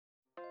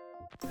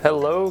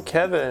Hello,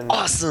 Kevin.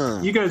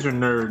 Awesome. You guys are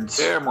nerds.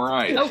 Damn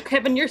right. Oh,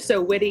 Kevin, you're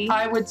so witty.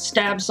 I would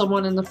stab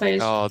someone in the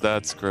face. Oh,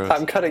 that's gross.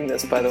 I'm cutting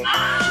this, by the way.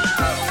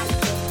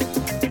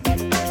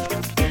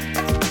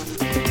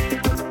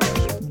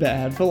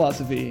 Bad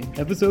Philosophy,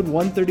 episode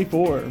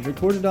 134,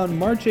 recorded on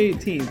March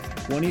 18th,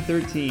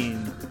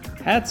 2013.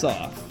 Hats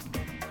off.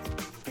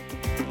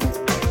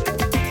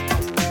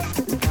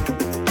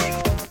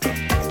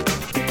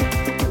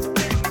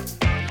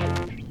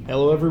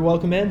 Hello everyone,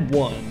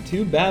 welcome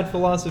to Bad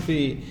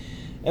Philosophy,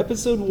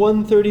 episode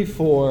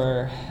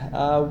 134.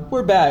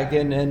 We're back,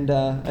 and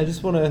I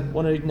just want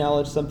to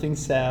acknowledge something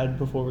sad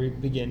before we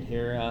begin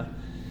here.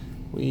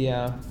 We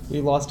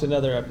lost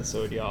another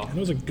episode, y'all. It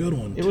was a good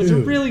one. It was a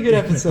really good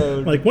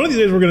episode. Like one of these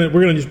days, we're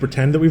gonna just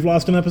pretend that we've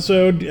lost an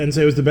episode and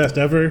say it was the best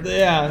ever.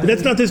 Yeah, but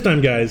that's not this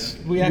time, guys.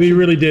 We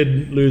really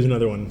did lose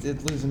another one.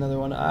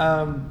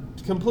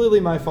 Completely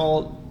my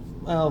fault.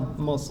 Well,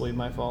 mostly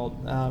my fault.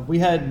 We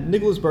had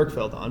Nicholas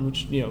Bergfeld on,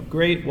 which,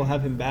 great. We'll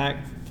have him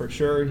back for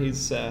sure.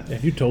 He's.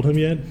 Have you told him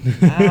yet?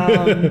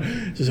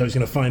 Just how he's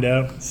gonna find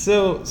out.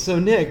 So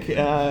Nick,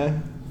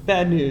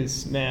 bad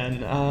news,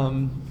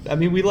 man.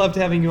 We loved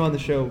having you on the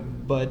show,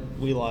 but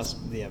we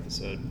lost the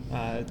episode.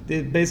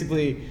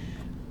 Basically,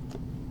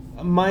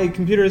 my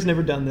computer has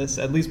never done this,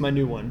 at least my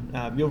new one.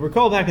 You'll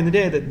recall back in the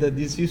day that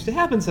this used to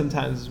happen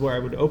sometimes, where I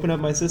would open up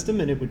my system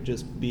and it would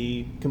just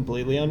be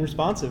completely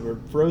unresponsive or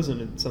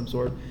frozen of some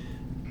sort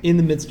in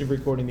the midst of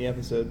recording the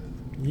episode.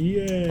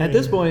 Yeah. At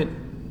this point,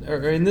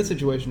 or in this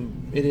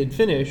situation, it had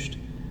finished.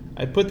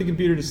 I put the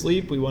computer to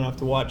sleep. We went off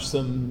to watch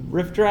some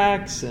riff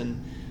tracks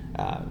and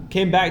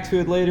came back to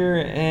it later,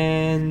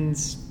 and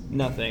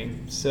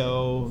nothing.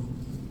 So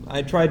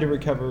I tried to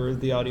recover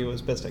the audio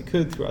as best I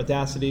could through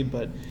Audacity,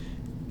 but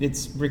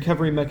its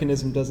recovery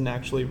mechanism doesn't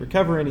actually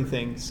recover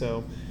anything.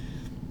 So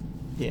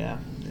yeah,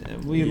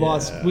 we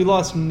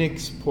lost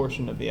Nick's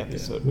portion of the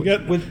episode. We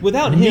got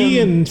without me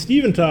him and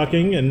Steven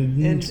talking,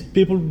 and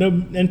people,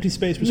 no empty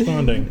space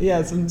responding.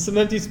 Yeah, some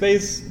empty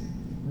space.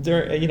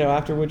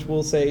 After which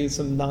we'll say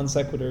some non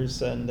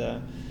sequiturs,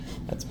 and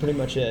that's pretty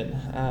much it.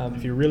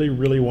 If you really,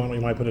 really want, we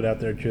might put it out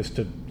there just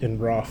in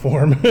raw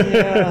form.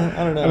 Yeah,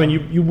 I don't know.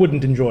 You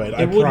wouldn't enjoy it.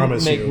 I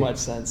promise you. It wouldn't make much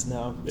sense.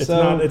 No,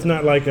 it's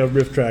not like a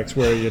riff tracks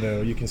where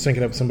you can sync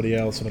it up with somebody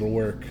else and it'll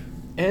work.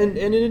 And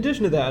in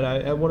addition to that,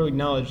 I want to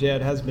acknowledge,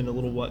 it has been a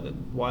little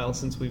while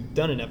since we've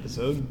done an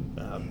episode,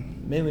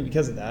 mainly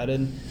because of that,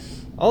 and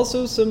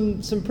also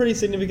some pretty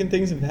significant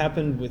things have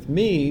happened with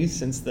me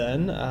since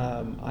then.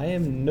 I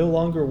am no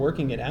longer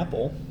working at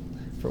Apple,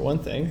 for one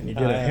thing. You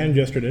did a hand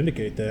gesture to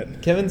indicate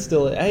that. Kevin's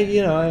still,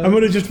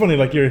 it's just funny,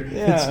 like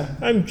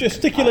I'm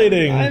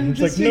gesticulaing. I'm it's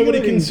like nobody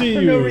can see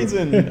for you. no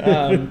reason.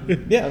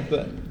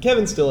 But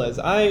Kevin still is.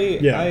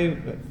 I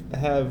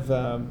have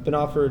been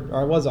offered,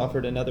 or I was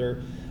offered,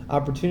 another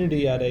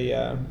opportunity at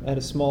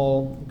a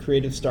small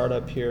creative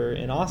startup here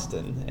in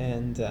Austin,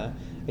 and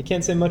I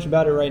can't say much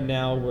about it right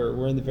now.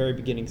 We're in the very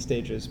beginning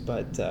stages,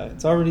 but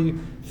it's already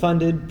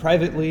funded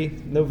privately,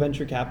 no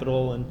venture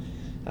capital, and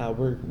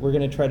we're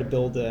going to try to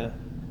build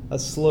a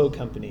slow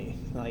company,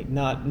 like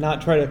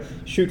not try to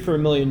shoot for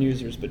 1 million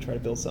users, but try to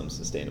build something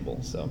sustainable.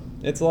 So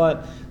it's a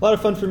lot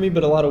of fun for me,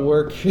 but a lot of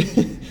work,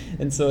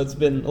 and so it's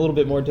been a little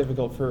bit more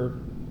difficult for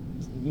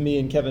me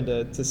and Kevin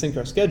to sync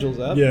our schedules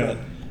up. Yeah.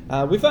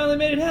 But we finally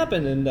made it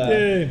happen, and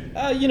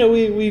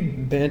we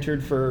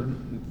bantered for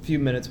a few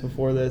minutes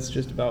before this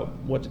just about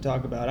what to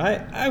talk about.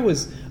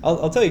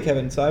 I'll tell you,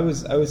 Kevin. So I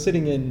was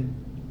sitting in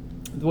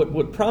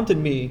what prompted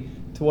me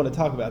to want to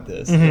talk about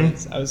this. Mm-hmm.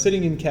 Is I was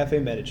sitting in Cafe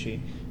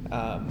Medici,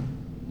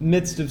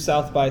 midst of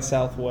South by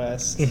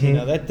Southwest.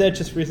 Mm-hmm. That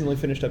just recently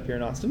finished up here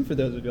in Austin. For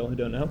those of you who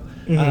don't know,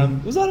 Mm-hmm.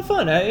 it was a lot of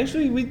fun.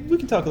 We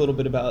can talk a little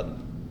bit about.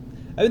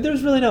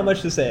 There's really not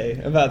much to say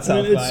about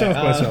South by. It's South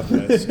by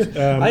Southwest.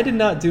 I did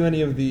not do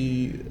any of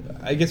the,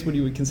 I guess what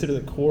you would consider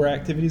the core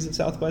activities of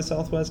South by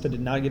Southwest. I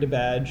did not get a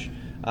badge.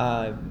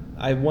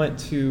 I went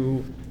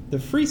to the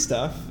free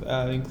stuff,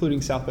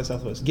 including South by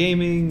Southwest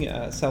Gaming,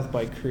 South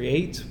by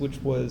Create,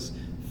 which was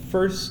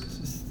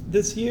first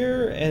this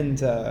year,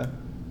 and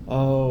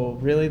oh,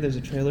 really? There's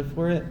a trailer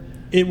for it?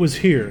 It was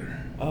here.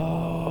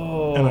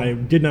 Oh. And I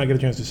did not get a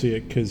chance to see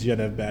it because you had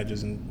to have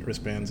badges and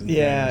wristbands and things.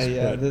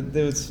 Yeah.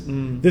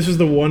 This is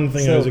the one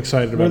thing I was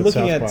excited about. We're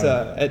looking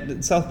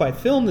at South by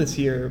Film this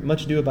year.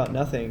 Much Ado About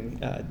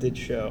Nothing did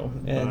show,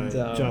 and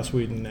Joss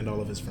Whedon and all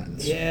of his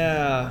friends.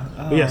 Yeah.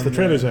 But yes, the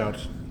trailer's out.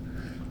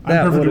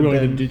 I'm perfectly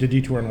willing to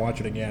detour and watch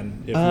it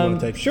again. If you want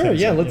to take. Sure.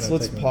 Yeah.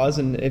 Let's pause,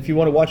 and if you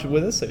want to watch it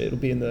with us, it'll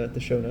be in the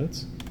show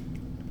notes.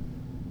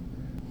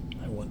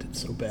 I want it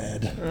so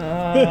bad.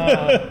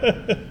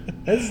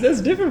 That's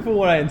different from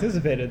what I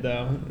anticipated,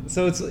 though.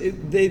 So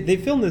they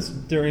filmed this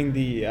during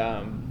the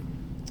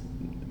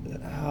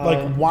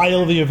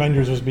while the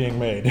Avengers was being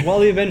made. While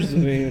the Avengers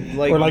was being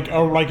or like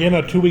in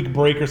a 2-week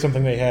break or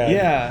something they had.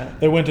 Yeah.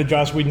 They went to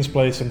Joss Whedon's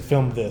place and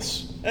filmed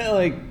this.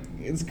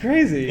 It's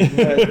crazy.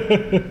 But,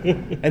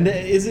 and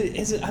is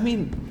it? I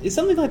mean, is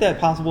something like that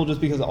possible just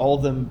because all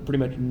of them pretty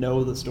much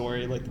know the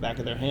story like the back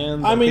of their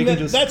hands? I mean,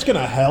 that's going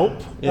to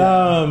help.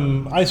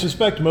 Yeah. I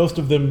suspect most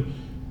of them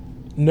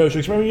no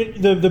Shakespeare. I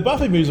mean, the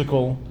Buffy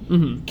musical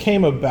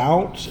came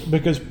about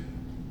because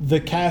the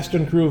cast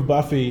and crew of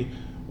Buffy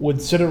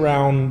would sit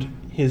around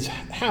his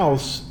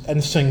house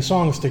and sing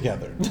songs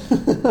together.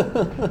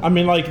 I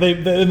mean, like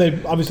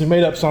they obviously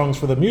made up songs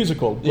for the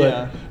musical,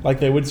 but like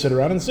they would sit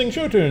around and sing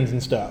show tunes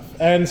and stuff.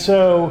 And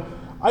so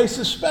I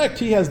suspect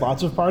he has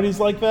lots of parties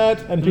like that,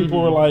 and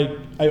people were like,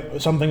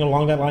 something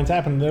along that lines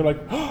happened, and they're like,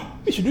 oh,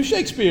 we should do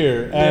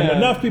Shakespeare. And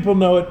enough people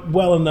know it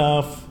well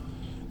enough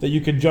that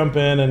you could jump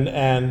in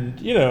and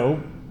you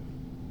know,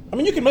 I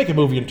mean, you can make a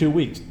movie in 2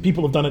 weeks.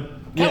 People have done it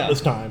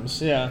countless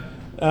times. Yeah.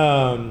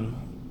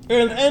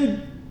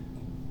 And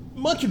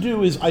Much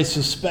Ado is, I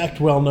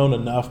suspect, well known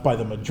enough by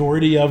the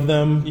majority of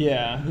them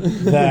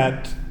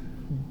that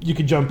you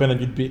could jump in and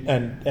you'd be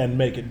and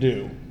make it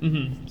do,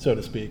 so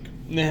to speak.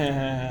 See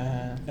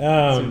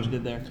what you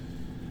did there.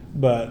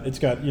 But it's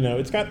got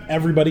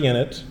everybody in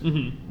it,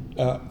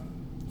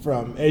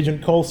 from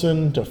Agent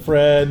Coulson to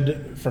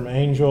Fred, from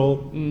Angel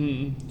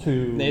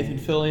to Nathan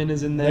Fillion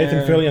is in there.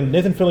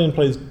 Nathan Fillion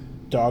plays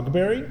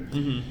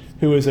Dogberry,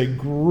 who is a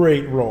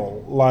great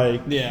role.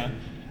 Like,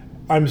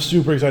 I'm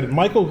super excited.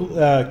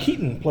 Michael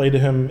Keaton played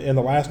him in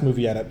the last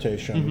movie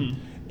adaptation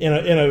in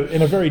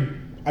a very,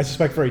 I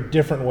suspect, very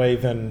different way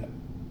than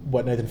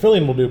what Nathan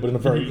Fillion will do, but in a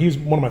very he's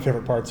one of my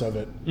favorite parts of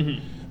it.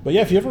 But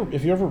yeah, if you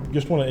ever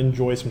just want to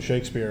enjoy some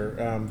Shakespeare,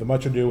 the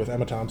Much Ado with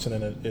Emma Thompson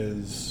in it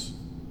is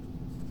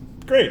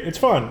great. It's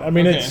fun. I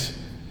mean,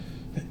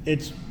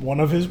 it's one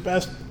of his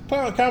best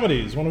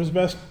comedies, one of his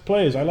best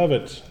plays. I love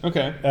it.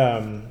 Okay.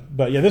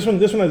 But yeah, this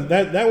one is,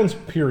 that one's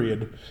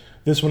period.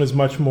 This one is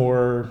much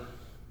more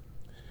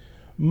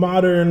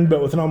modern,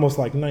 but with an almost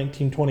like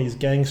 1920s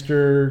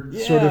gangster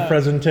sort of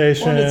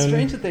presentation. Well, it's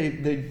strange that they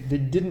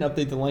didn't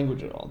update the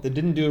language at all. They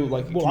didn't do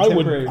like a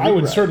contemporary I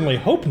would certainly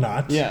hope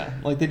not. Yeah,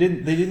 like they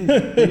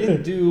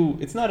didn't do.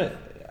 It's not a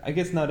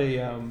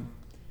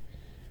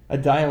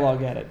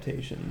dialogue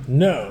adaptation.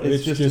 No,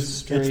 it's just a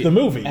straight it's the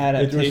movie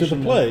adaptation. It's just a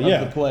play.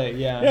 Of the play.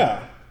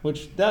 Yeah.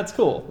 Which that's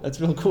cool.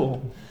 That's real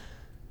cool.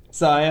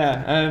 So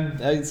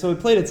so it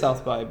played at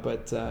South by,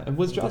 but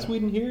was Joss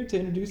Whedon here to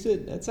introduce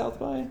it at South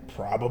by?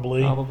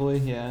 Probably,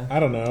 yeah.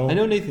 I don't know. I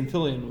know Nathan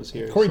Fillion was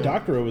here. Cory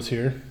Doctorow was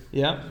here.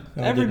 Yeah,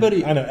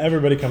 everybody. I know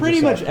everybody comes. Pretty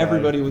to much South by.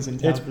 everybody was in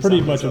town. It's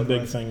pretty much a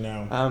big thing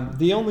now.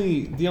 The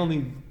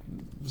only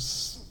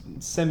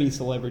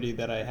semi-celebrity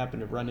that I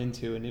happened to run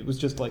into, and it was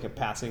just like a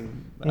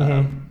passing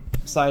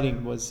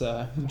sighting, was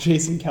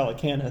Jason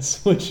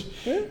Calacanis, which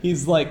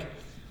he's like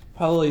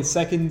probably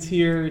second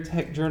tier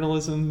tech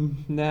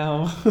journalism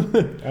now. I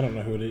don't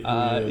know who it is.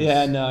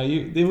 Yeah, no,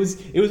 it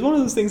was one of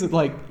those things that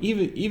like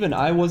even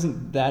I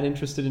wasn't that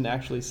interested in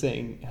actually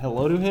saying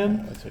hello to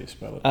him. That's how you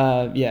spell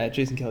it. Yeah,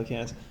 Jason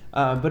Calacanis.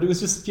 But it was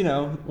just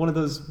one of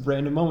those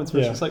random moments where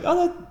it's just like,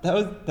 oh, that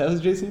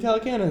was Jason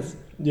Calacanis.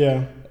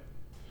 Yeah.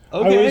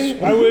 Okay.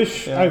 I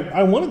wish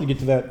I wanted to get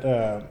to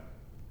that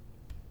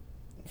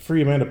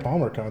free Amanda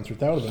Palmer concert.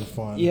 That would have been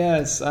fun.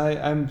 Yes,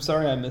 I'm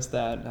sorry I missed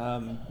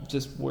that.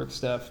 Just work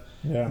stuff.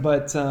 Yeah.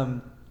 But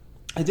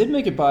I did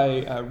make it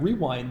by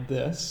Rewind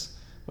This,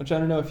 which I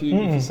don't know if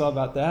you saw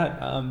about that.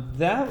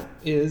 That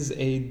is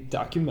a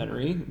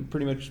documentary,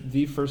 pretty much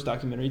the first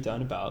documentary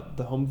done about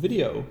the home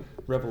video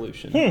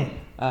revolution,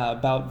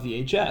 about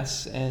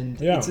VHS. And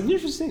it's an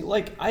interesting,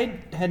 like, I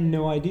had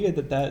no idea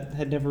that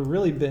had never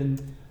really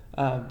been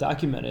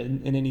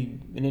documented in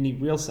any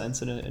real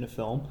sense in a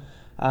film.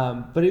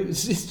 But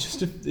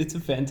it's a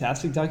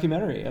fantastic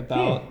documentary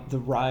about the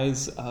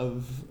rise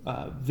of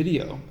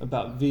video,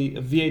 about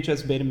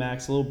VHS,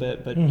 Betamax a little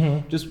bit, but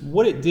just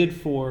what it did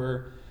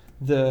for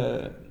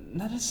the,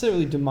 not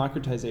necessarily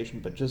democratization,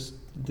 but just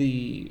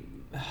it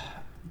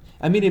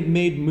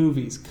made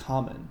movies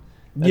common.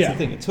 That's the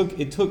thing. It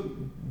took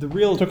the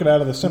real took it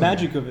out of the cinema.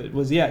 Magic of it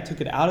was it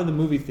took it out of the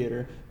movie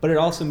theater, but it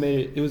also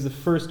made it was the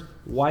first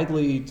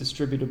widely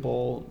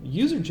distributable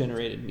user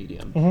generated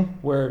medium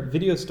where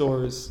video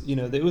stores,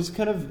 it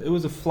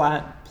was a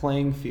flat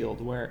playing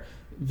field where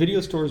video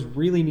stores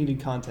really needed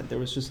content. There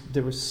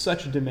was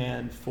such a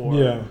demand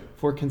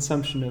for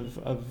consumption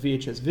of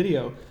VHS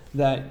video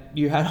that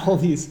you had all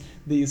these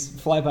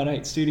fly by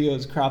night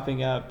studios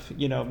cropping up,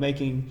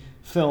 making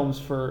films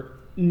for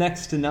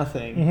next to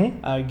nothing,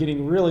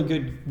 getting really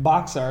good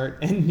box art,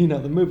 and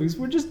the movies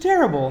were just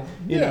terrible.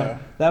 You know,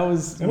 that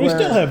was, and we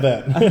still have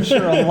that. I'm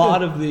sure a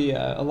lot of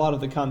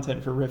the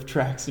content for Riff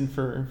Tracks and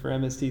for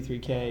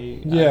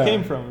MST3K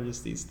came from were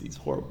just these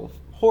horrible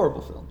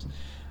films.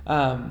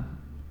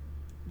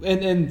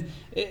 And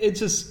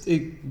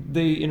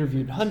they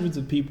interviewed hundreds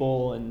of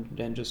people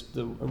and just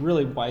a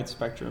really wide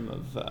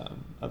spectrum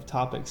of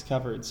topics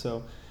covered.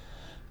 So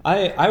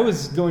I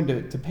was going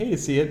to pay to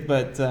see it,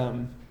 but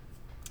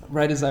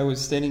right as I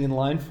was standing in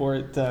line for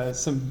it,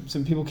 some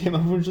people came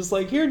up and were just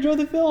like, "Here, enjoy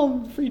the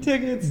film, free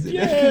tickets."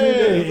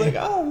 Yay! I was like,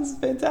 "Oh, this is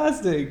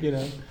fantastic!"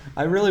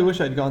 I really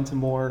wish I'd gone to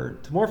more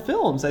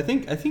films. I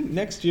think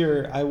next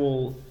year I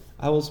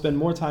I will spend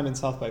more time in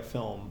South by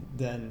Film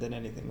than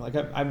anything. Like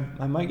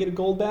I might get a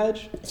gold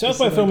badge. South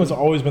by Film has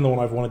always been the one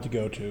I've wanted to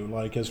go to.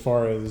 Like as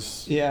far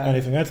as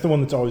anything, that's the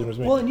one that's always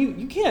interested me. Well, and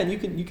you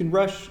can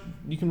rush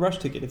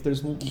ticket if there's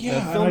a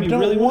film and you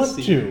really want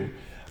to see.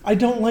 I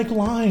don't like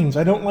lines.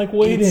 I don't like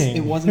waiting.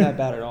 It wasn't that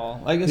bad at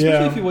all. Like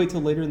especially if you wait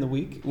till later in the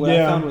week. What I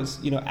found was,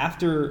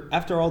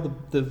 after all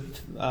the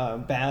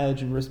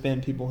badge and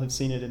wristband people have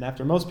seen it, and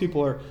after most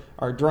people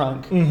are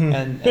drunk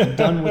and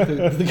done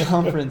with the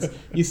conference,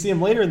 you see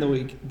them later in the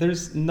week.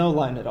 There's no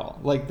line at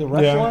all. Like the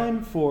rush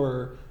line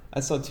for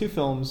I saw 2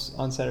 films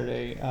on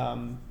Saturday.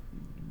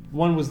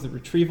 One was The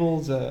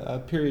Retrievals, a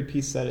period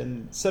piece set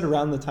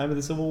around the time of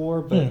the Civil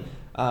War, but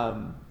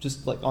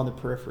just like on the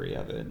periphery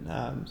of it.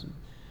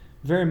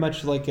 Very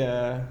much like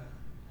I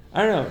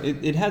don't know.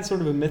 It had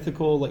sort of a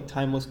mythical, like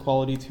timeless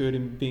quality to it,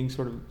 and being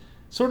sort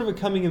of a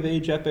coming of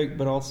age epic,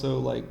 but also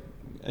like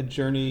a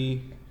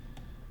journey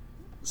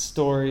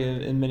story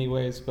in many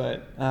ways.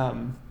 But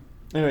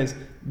anyways,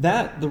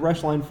 the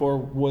rush line for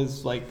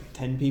was like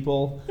 10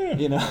 people,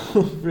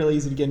 really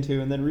easy to get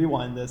into, and then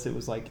Rewind this, it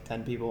was like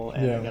 10 people,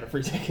 and I got a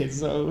free ticket,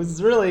 so it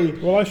was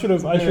really I should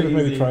have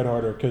maybe tried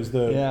harder because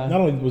not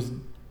only was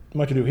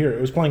much to do here, it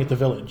was playing at the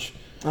Village.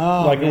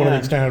 Oh, like one of the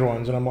extended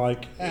ones, and I'm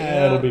like,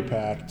 it'll be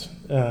packed.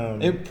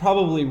 It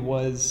probably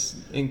was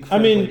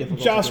incredibly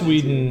difficult. Joss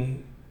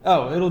Whedon.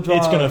 It'll draw.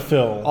 It's going to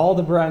fill. All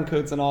the brown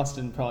coats in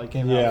Austin probably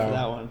came out for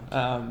that one.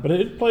 But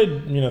it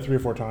played, 3 or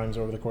 4 times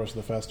over the course of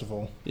the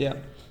festival. Yeah,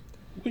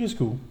 which is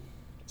cool.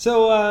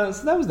 So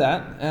that was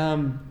that.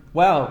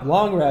 Wow,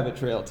 long rabbit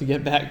trail to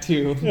get back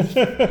to.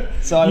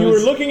 So you were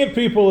looking at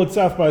people at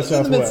South by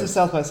Southwest. In the midst of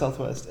South by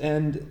Southwest,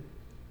 and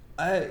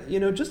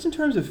just in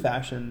terms of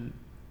fashion,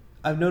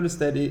 I've noticed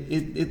that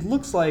it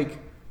looks like,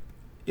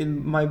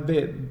 in my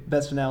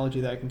best analogy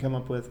that I can come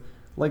up with,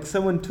 like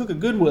someone took a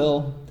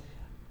Goodwill,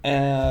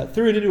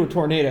 threw it into a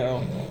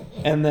tornado,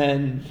 and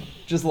then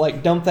just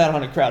like dumped that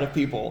on a crowd of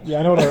people. Yeah,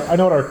 I know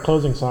what our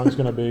closing song is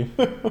going to be.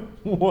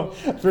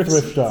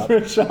 Thrift Shop.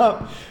 Thrift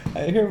Shop.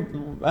 I hear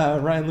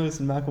Ryan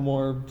Lewis and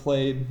Macklemore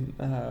played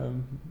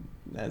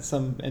at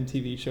some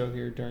MTV show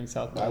here during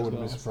South by. I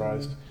wouldn't be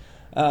surprised.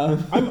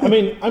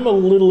 I'm a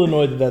little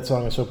annoyed that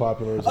song is so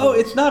popular.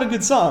 It's not a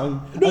good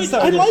song. No,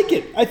 I like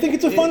it. I think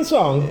it's a fun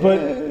song, but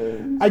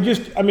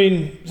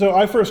so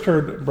I first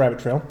heard Rabbit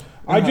Trail.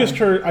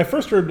 I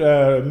first heard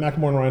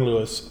Macklemore and Ryan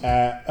Lewis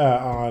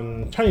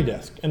on Tiny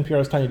Desk,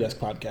 NPR's Tiny Desk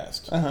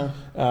podcast,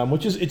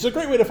 which it's a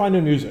great way to find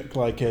new music.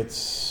 Like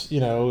it's at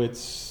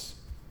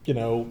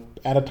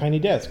a tiny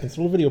desk. It's a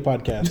little video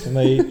podcast, and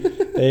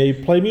they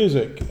play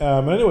music.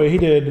 And anyway, he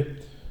did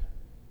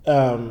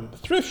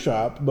Thrift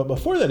Shop, but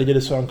before that he did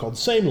a song called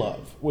Same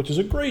Love, which is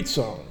a great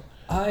song.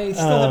 I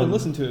still haven't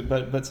listened to it,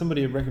 but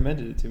somebody had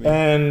recommended it to me.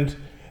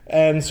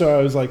 And so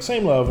I was like,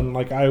 Same Love, and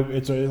like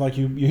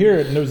you hear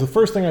it, and it was the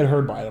first thing I'd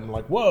heard by it. I'm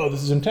like, whoa,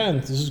 this is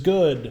intense, this is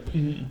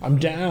good, I'm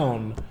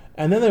down.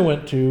 And then they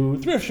went to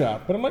Thrift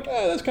Shop, but I'm like,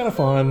 that's kind of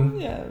fun.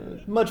 Yeah,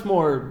 much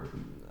more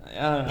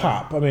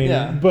pop.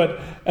 And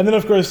then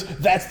of course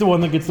that's the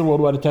one that gets the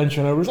worldwide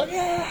attention. I was like,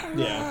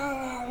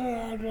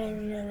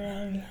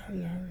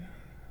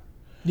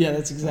 Yeah,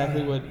 that's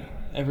exactly what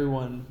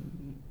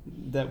everyone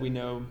that we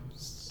know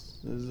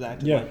is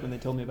acting like when they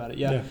told me about it.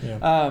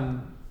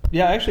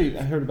 Actually,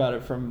 I heard about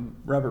it from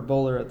Robert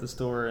Bowler at the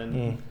store,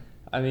 and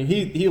I mean,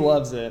 he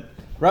loves it.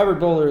 Robert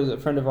Bowler is a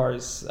friend of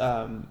ours,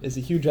 is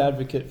a huge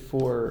advocate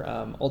for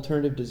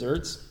alternative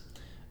desserts.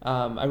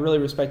 I really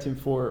respect him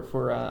for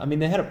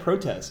they had a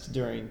protest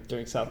during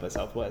South by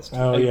Southwest.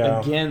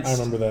 Against, I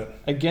remember that.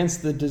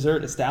 Against the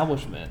dessert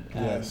establishment.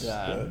 Yes.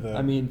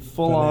 And,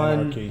 full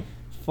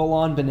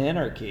on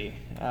bananarchy.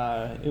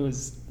 It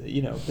was,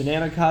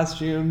 banana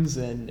costumes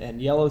and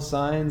yellow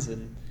signs,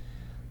 and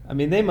I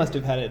mean, they must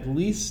have had at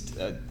least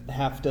a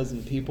half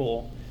dozen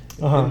people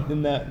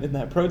in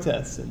that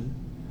protest. And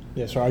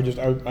so I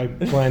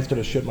glanced at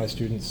a shit my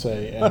students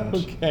say. And,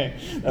 okay,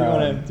 do you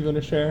want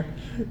to share?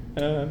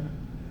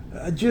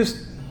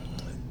 Just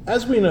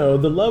as we know,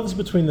 the loves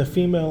between the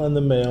female and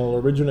the male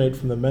originate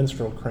from the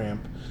menstrual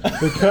cramp.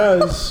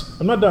 Because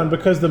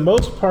because the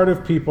most part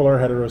of people are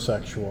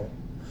heterosexual.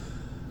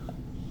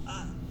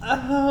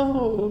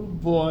 Oh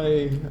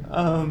boy,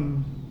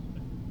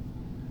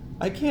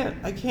 I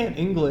can't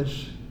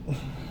English.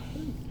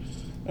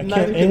 I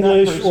can't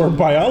English or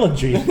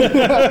biology.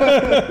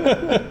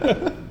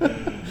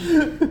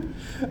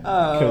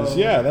 Because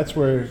that's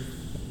where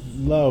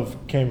love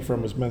came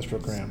from, was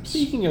menstrual cramps.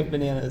 Speaking of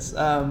bananas,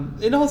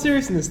 in all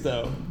seriousness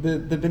though, the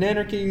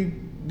Bananarchy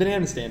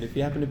banana stand, if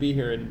you happen to be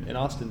here in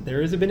Austin,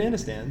 there is a banana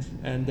stand,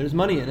 and there's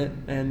money in it,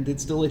 and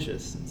it's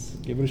delicious.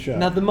 Give it a shot.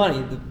 Not the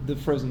money, the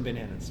frozen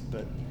bananas,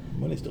 but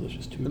money's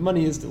delicious too. The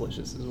money is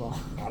delicious as well.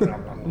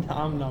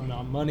 Nom nom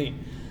nom money.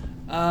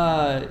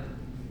 So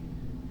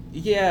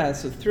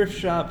Thrift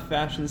Shop,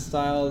 fashion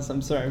styles.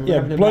 I'm sorry.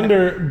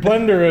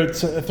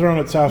 Blender thrown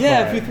at South by.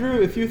 Yeah,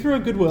 if you threw a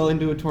Goodwill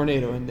into a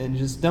tornado and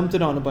just dumped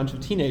it on a bunch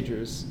of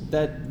teenagers,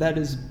 that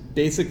is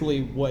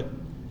basically what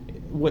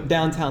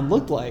downtown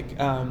looked like.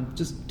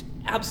 Just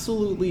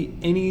absolutely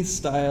any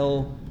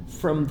style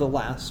from the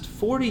last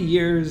 40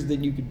 years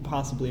that you could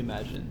possibly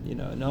imagine.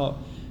 No,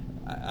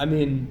 I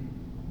mean,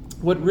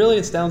 what really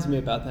astounds me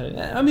about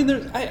that, I mean,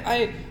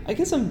 I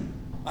guess I'm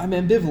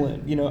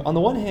ambivalent. On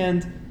the one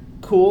hand,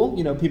 cool,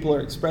 people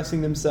are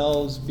expressing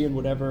themselves, being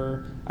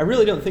whatever. I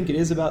really don't think it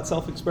is about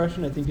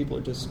self-expression. I think people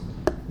are just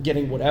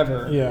getting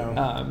whatever.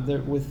 Yeah.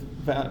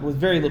 With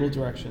very little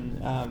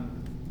direction.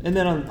 And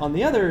then on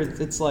the other,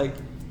 it's like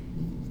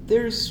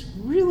there's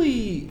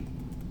really,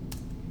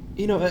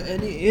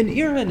 an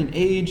era and an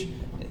age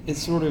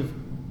is sort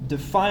of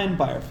defined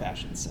by our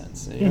fashion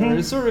sense. Or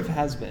it sort of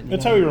has been.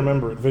 That's how we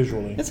remember it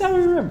visually. That's how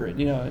we remember it.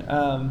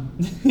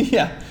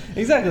 Yeah,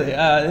 exactly.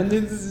 And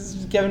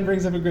Kevin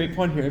brings up a great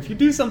point here. If you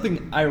do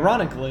something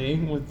ironically,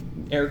 with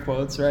air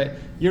quotes, right,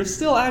 you're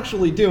still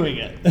actually doing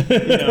it.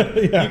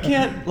 Yeah. You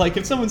can't, like,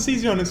 if someone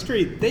sees you on the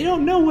street, they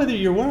don't know whether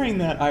you're wearing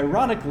that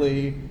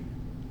ironically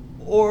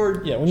or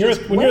when you're a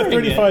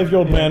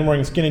 35-year-old man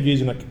wearing skinny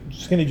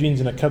jeans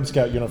and a Cub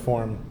Scout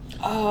uniform,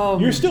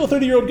 you're still a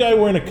 30-year-old guy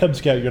wearing a Cub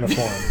Scout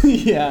uniform.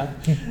 Yeah,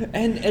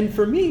 and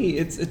for me,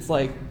 it's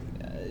like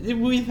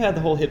we've had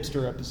the whhole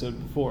hipster episode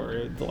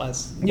before. The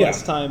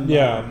last time,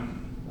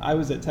 I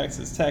was at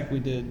Texas Tech. We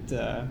did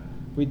that.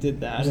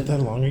 Was it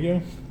that long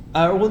ago?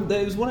 Well,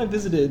 it was when I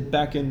visited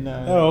back in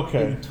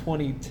in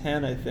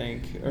 2010, I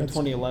think, or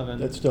 2011.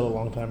 That's still a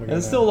long time ago.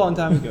 It's still a long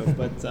time ago,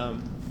 but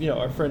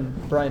our friend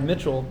Brian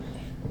Mitchell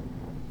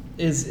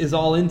is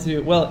all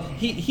into. Well,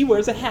 he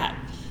wears a hat,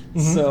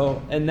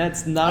 so and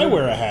that's not. I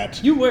wear a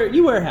hat. You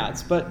wear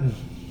hats, but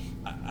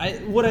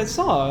what I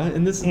saw,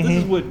 and this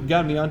is what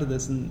got me onto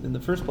this in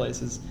the first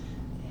place, is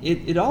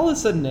it all of a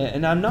sudden,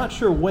 and I'm not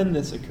sure when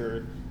this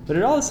occurred, but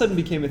it all of a sudden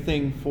became a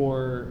thing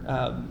for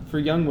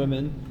young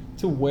women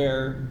to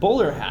wear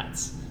bowler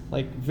hats,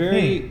 like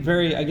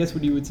very, I guess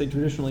what you would say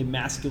traditionally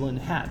masculine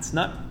hats,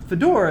 not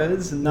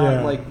fedoras and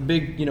not like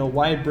big,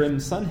 wide brim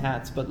sun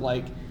hats, but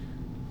like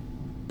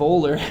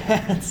bowler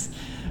hats.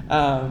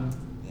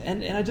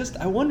 And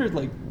I wondered,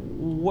 like,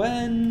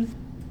 when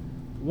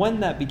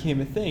that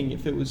became a thing,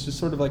 if it was just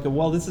sort of like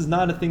this is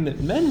not a thing that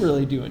men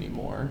really do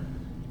anymore,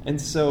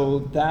 and so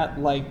that,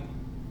 like,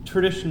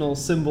 traditional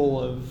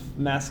symbol of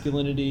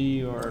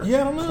masculinity or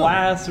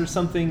class or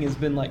something has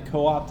been, like,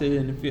 co-opted,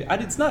 and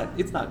it's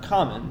not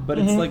common, but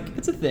it's like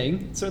it's a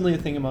thing. It's certainly a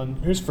thing among.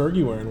 Here's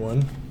Fergie wearing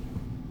one.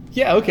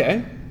 Yeah.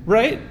 Okay.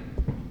 Right.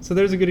 So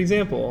there's a good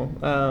example.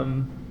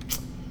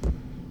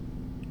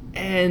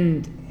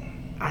 And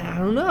I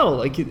don't know.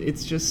 Like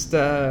it's just,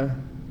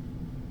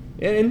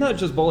 and not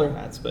just bowler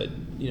hats, but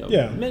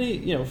many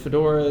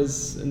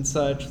fedoras and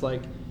such,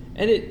 like.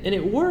 And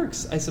it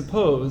works, I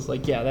suppose.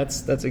 Like,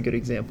 that's a good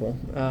example.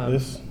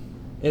 This?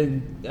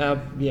 And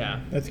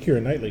that's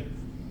Keira Knightley.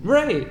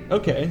 Right.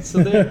 Okay.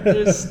 So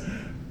there's,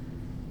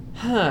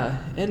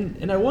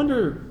 and I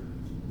wonder,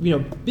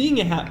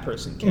 being a hat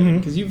person, Kevin,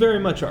 because you very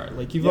much are.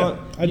 Like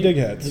I dig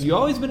hats. Have you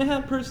always been a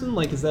hat person?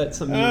 Like, is that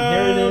something you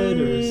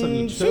inherited or something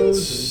you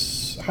chose?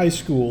 Since high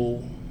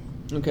school.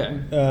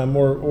 Okay.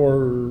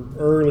 Or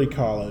early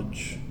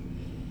college.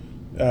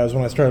 Was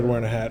when I started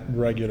wearing a hat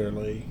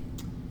regularly.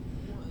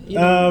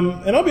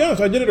 And I'll be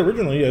honest, I did it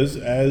originally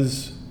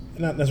as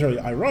not necessarily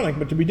ironic,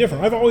 but to be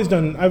different. I've always,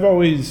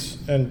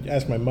 and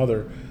ask my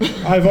mother,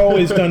 I've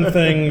always done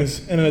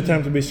things in an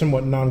attempt to be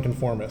somewhat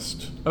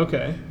nonconformist.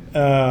 Okay.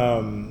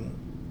 And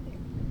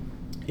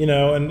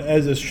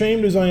as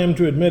ashamed as I am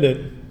to admit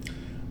it,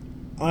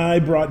 I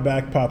brought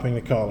back popping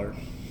the collar.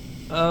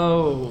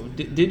 Oh,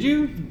 did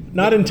you?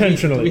 Not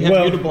intentionally. Do we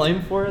have you to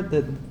blame for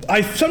it?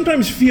 I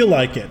sometimes feel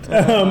like it,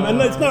 and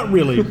that's not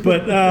really,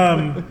 but...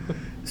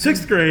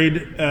 6th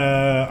grade,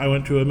 I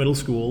went to a middle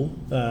school,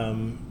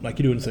 like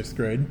you do in 6th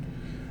grade,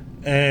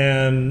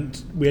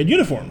 and we had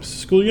uniforms,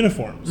 school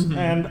uniforms.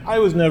 And I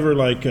was never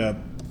like, I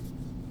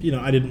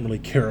didn't really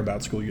care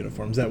about school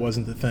uniforms. That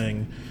wasn't the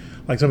thing.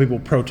 Like, some people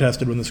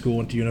protested when the school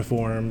went to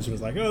uniforms and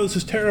was like, oh, this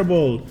is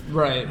terrible.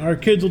 Right. Our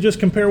kids will just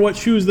compare what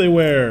shoes they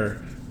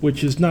wear,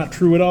 which is not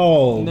true at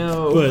all.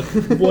 No. But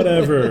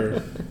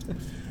whatever.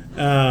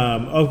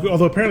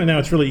 Although apparently now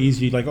it's really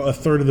easy. Like, a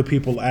third of the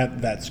people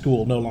at that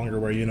school no longer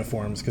wear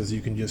uniforms because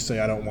you can just say,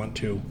 I don't want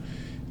to,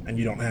 and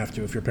you don't have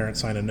to if your parents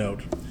sign a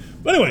note.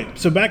 But anyway,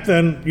 so back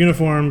then,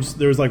 uniforms,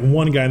 there was like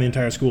one guy in the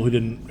entire school who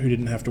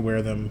didn't have to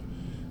wear them,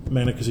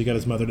 mainly because he got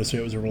his mother to say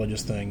it was a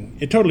religious thing.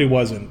 It totally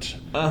wasn't,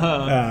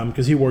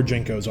 because he wore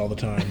JNCOs all the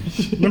time.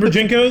 Remember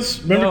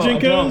JNCOs? Remember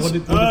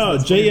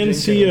JNCOs?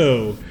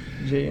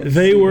 JNCO.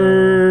 They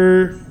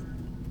were...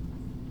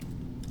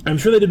 I'm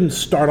sure they didn't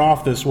start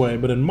off this way,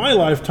 but in my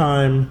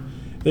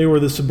lifetime, they were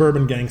the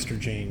suburban gangster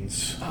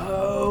jeans.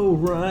 Oh,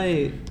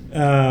 right.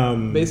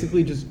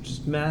 Basically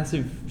just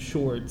massive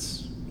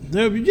shorts.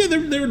 They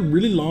were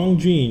really long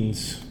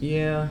jeans.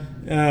 Yeah.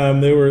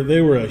 They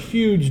were a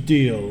huge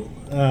deal.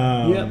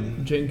 Yep,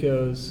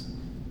 JNCOs.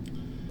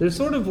 They're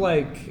sort of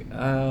like,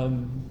 they're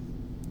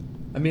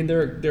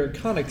a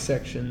conic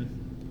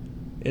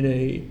section in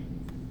a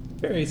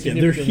very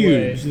significant way.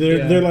 They're huge.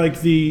 They're like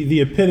the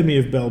epitome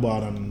of bell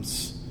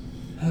bottoms.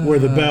 Where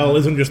the bell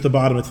isn't just the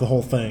bottom, it's the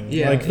whole thing.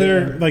 Yeah, like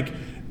they're like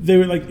They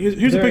were like,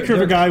 here's a picture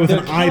of a guy with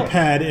an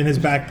iPad in his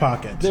back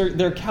pocket.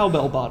 They're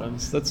cowbell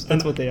bottoms. That's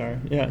what they are.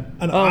 Yeah,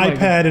 an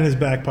iPad in his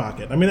back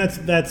pocket. I mean,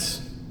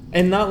 that's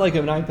and not like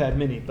an iPad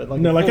Mini, but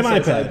like like an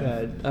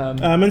iPad.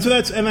 And so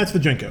that's the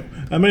Jinko.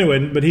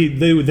 Anyway, but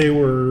they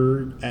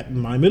were at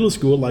my middle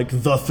school like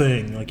the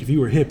thing. Like if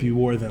you were hip, you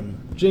wore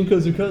them.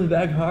 Jinkos are coming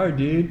back hard,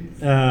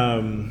 dude.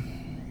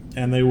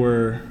 And they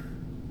were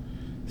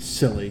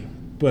silly,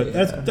 but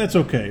that's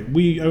okay.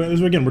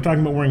 We're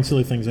talking about wearing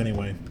silly things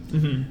anyway.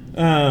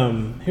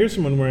 Mm-hmm. Here's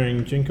someone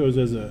wearing Jinkos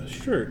as a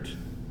shirt.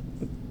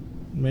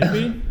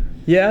 Maybe.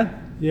 Yeah.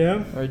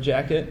 Or a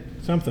jacket.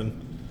 Something.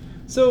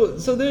 So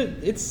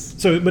anyway.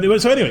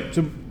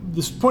 So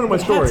this point of my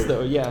story. Hats,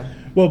 though, yeah.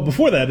 Well,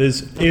 before that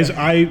is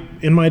I,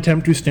 in my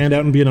attempt to stand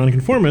out and be a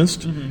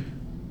nonconformist,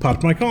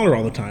 popped my collar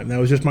all the time. That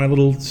was just my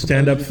little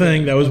stand-up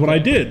thing. That was what I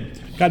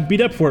did. Got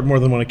beat up for it more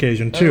than one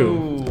occasion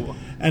too. Oh.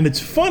 And it's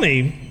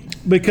funny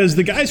because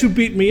the guys who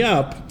beat me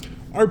up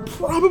are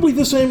probably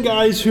the same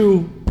guys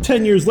who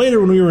 10 years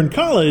later when we were in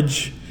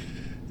college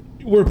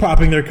were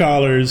popping their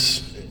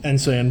collars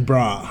and saying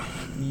brah.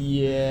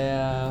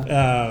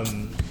 Yeah.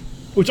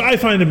 Which I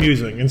find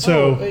amusing, and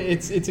so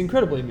it's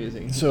incredibly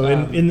amusing. So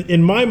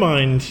in my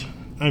mind,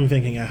 I'm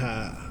thinking,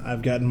 aha,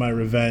 I've gotten my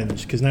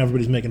revenge because now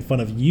everybody's making fun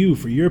of you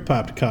for your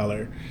popped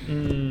collar.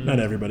 Not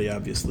everybody,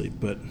 obviously,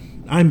 but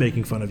I'm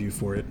making fun of you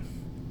for it.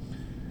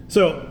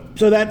 So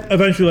that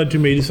eventually led to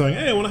me deciding,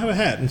 hey, I want to have a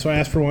hat, and so I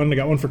asked for one. I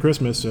got one for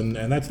Christmas, and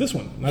that's this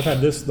one. And I've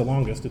had this the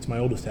longest. It's my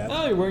oldest hat.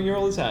 Oh, you're wearing your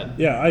oldest hat.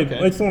 Yeah,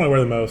 it's the one I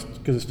wear the most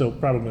because it's still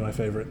probably my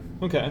favorite.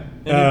 Okay.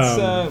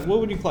 And it's what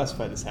would you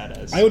classify this hat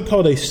as? I would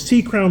call it a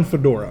C-crown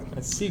fedora.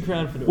 A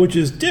C-crown fedora. Which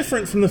is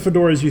different from the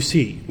fedoras you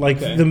see. Like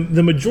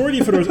the majority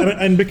of fedoras,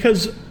 and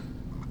because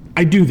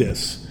I do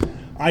this,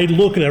 I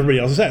look at everybody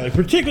else's hat, like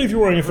particularly if you're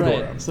wearing a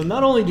fedora. Right. So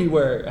not only do you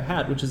wear a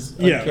hat, which is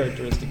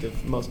uncharacteristic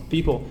of most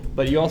people,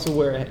 but you also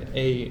wear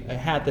a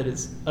hat that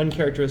is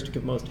uncharacteristic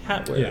of most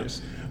hat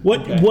wearers.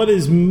 Yeah. What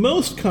is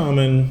most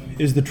common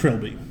is the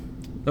trilby.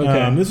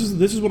 Okay. This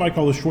is what I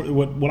call the short.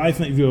 What I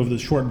think of the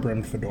short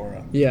brimmed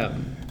fedora. Yeah.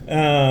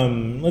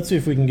 Let's see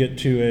if we can get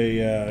to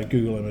a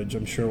Google image.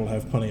 I'm sure we'll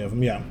have plenty of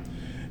them. Yeah.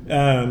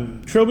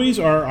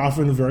 Trilbies are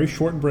often very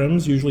short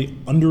brims, usually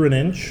under an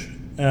inch.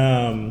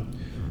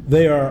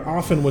 They are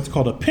often what's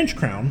called a pinch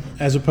crown,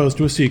 as opposed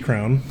to a C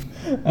crown.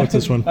 What's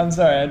this one? I'm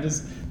sorry.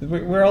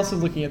 We're also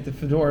looking at the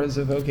fedoras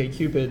of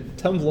OkCupid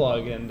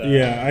Tumblr and.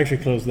 Yeah, I actually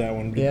closed that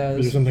one. Yeah,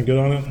 is there something good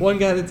on it? One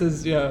guy that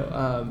says,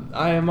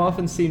 I am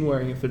often seen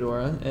wearing a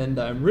fedora, and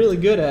I'm really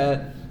good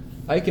at.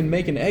 I can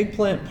make an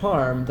eggplant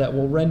parm that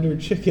will render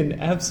chicken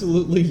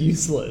absolutely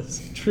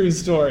useless. True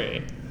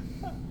story.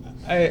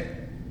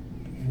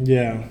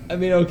 Yeah. I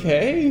mean,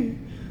 okay.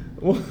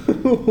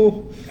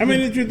 I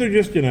mean, they're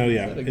just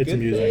it's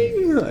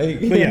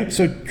amusing. But yeah,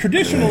 so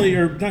traditionally,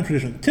 or not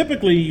traditionally,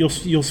 typically you'll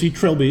see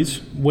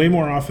trilbies way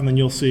more often than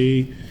you'll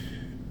see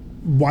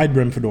wide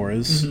brim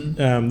fedoras.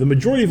 Mm-hmm. The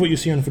majority of what you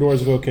see on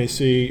fedoras of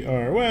OKC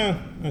are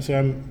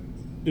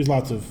there's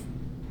lots of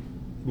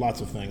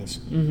things.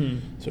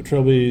 Mm-hmm. So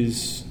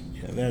trilbies,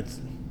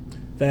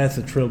 that's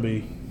a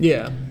trilby.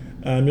 Yeah.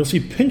 You'll see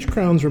pinch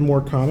crowns are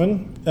more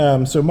common.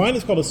 So mine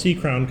is called a C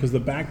crown because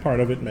the back part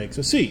of it makes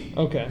a C.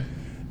 Okay.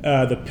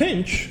 The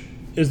pinch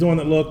is the one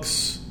that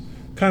looks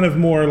kind of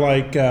more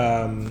like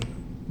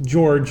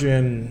George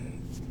in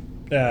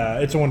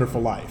It's a Wonderful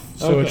Life.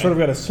 So it's sort of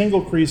got a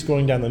single crease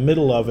going down the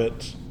middle of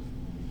it,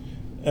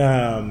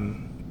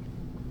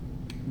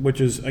 which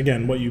is,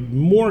 again, what you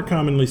more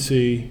commonly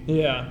see.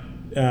 Yeah.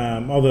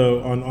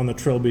 Although on the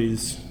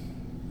trilbies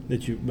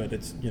but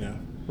it's,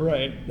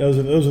 Right. Those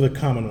are the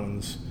common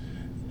ones.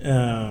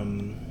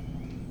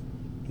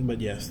 But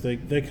yes,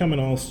 they come in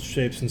all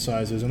shapes and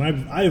sizes, and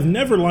I've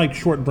never liked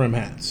short brim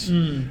hats.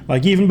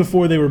 Like even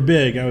before they were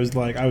big, I was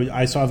like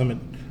I saw them at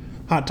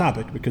Hot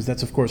Topic because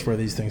that's of course where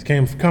these things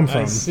come from.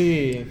 I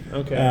see.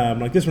 Okay.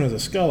 Like this one has a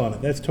skull on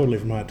it. That's totally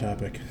from Hot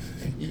Topic.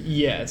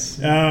 Yes.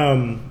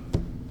 And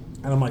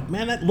I'm like,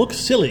 man, that looks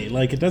silly.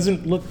 Like it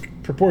doesn't look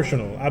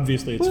proportional.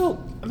 Obviously, it's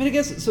I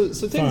guess so.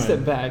 Take a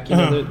step back.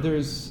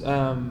 There's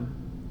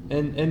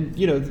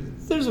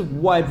there's a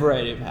wide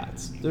variety of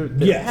hats. There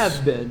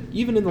have been,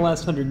 even in the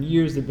last 100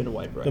 years, there've been a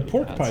wide variety. The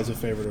pork pie is a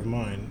favorite of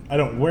mine. I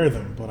don't wear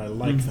them, but I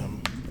like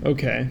them.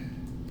 Okay.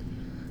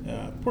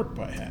 Pork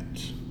pie hat.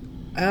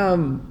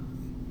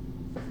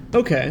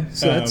 Okay,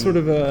 so that's sort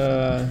of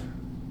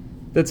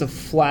that's a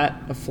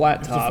flat top. It's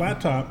a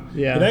flat top.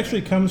 Yeah. It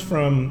actually comes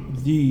from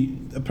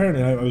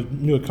apparently I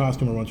knew a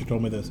costumer once who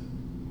told me this.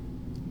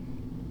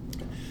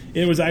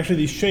 It was actually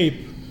the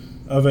shape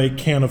of a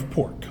can of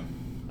pork.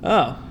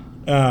 Oh.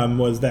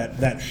 Was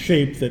that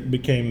shape that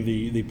became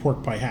the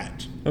pork pie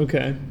hat.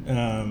 Okay.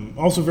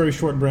 Also very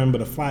short brim,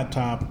 but a flat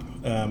top,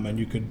 and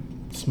you could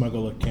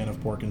smuggle a can of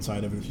pork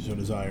inside of it if you so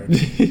desired.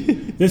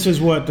 This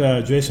is what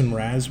Jason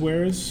Mraz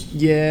wears.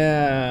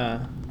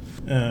 Yeah.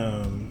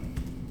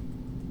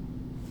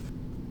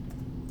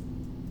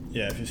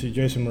 Yeah, if you see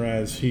Jason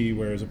Mraz, he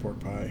wears a pork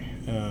pie.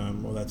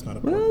 Well, that's not a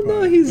pork pie. Well,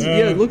 no,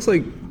 it looks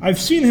like I've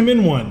seen him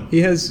in one. he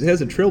has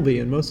a trilby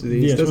in most of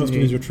these. Yes, doesn't most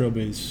he? of these are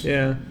trilbies.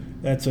 Yeah,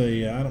 That's I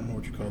don't know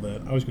what you call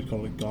that. I always could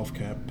call it a golf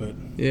cap, but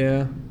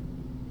yeah,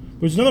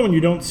 there's another one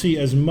you don't see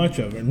as much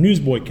of, a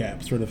newsboy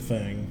cap sort of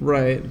thing.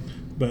 right.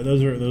 But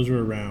those are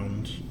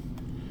around.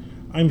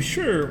 I'm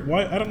sure.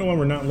 I don't know why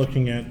we're not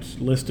looking at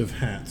list of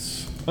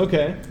hats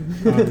Okay.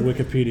 on The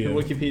Wikipedia.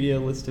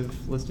 Wikipedia list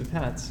of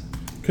hats.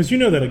 Because you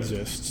know that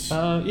exists.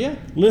 Yeah,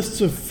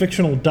 Lists of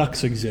fictional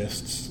ducks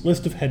exists.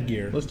 List of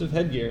headgear. list of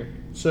headgear.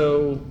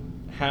 So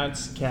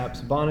hats,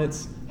 caps,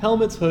 bonnets,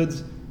 helmets,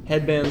 hoods,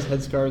 headbands,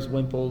 headscarves,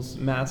 wimples,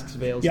 masks,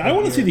 veils. Yeah, I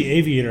want to see headgear. the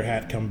aviator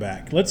hat come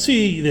back. Let's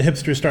see the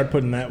hipsters start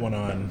putting that one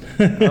on.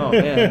 Oh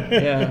man,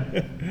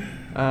 yeah.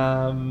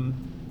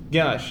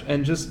 Gosh,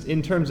 and just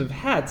in terms of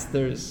hats,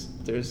 there's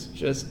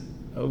just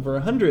over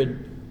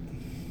 100.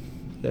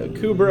 The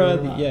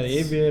Kubra, the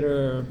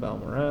aviator,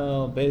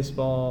 Balmoral,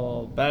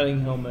 baseball, batting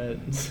helmet.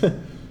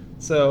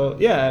 So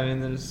yeah, I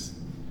mean, there's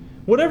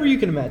whatever you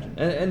can imagine,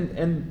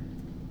 and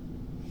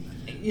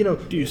you know,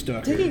 Do you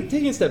stalker?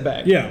 taking a step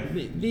back. Yeah.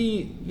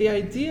 The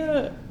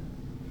idea,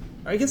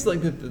 I guess,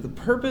 like the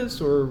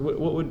purpose or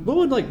what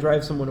would like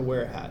drive someone to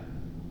wear a hat.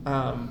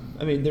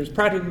 I mean, there's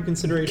practical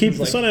considerations. Keep the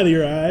like, sun out of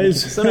your keep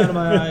eyes. the sun out of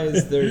my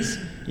eyes. There's,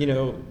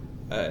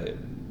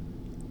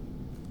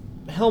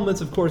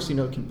 helmets, of course,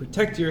 can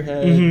protect your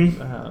head.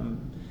 Mm-hmm.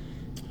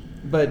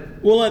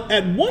 But Well,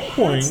 at one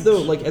point, hats,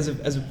 though, like as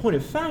a point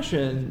of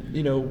fashion,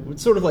 would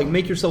sort of like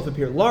make yourself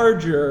appear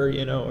larger, or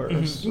well, or at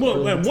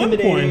one point,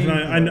 intimidating,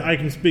 and or- I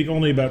can speak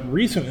only about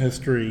recent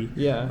history.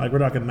 Yeah. like we're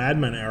talking Mad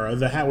Men era.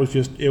 The hat was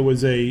just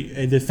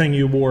the thing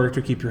you wore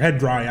to keep your head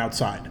dry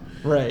outside.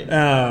 right.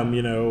 And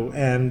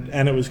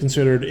it was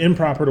considered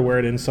improper to wear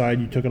it inside.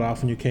 You took it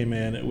off when you came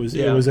in. It was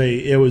Yeah.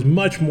 it was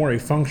much more a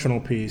functional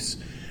piece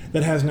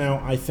that has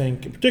now, I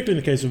think, particularly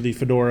in the case of the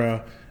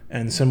fedora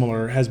and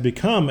similar, has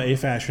become a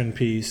fashion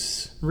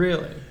piece.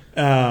 Really.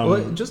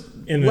 Well, just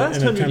in last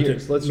an 100 attempt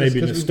years. at Let's just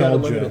maybe because we've got to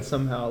limit nostalgia. it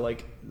somehow.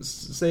 Like,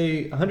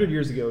 say 100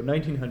 years ago,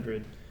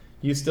 1900,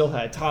 you still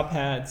had top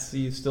hats,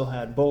 you still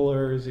had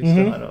bowlers, you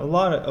still had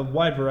a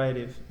wide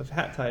variety of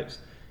hat types.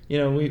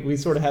 We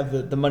sort of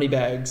have the money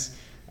bags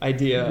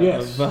idea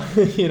Yes. of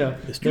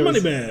Mr. there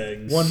was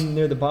Moneybags. one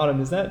near the bottom.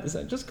 Is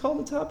that just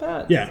called a top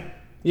hat? Yeah,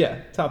 Yeah,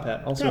 top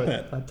hat. Also Top a,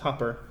 hat. a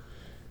topper.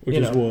 which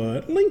You is know.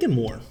 what Lincoln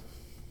wore.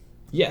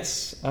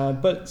 Yes,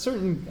 but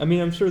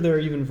I'm sure there are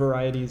even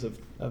varieties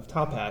of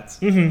top hats.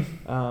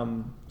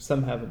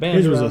 Some have a band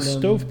His was a around them.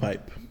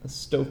 stovepipe. A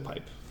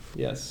stovepipe.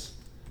 Yes.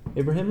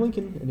 Abraham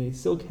Lincoln in a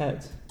silk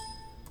hat.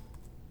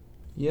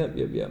 Yep.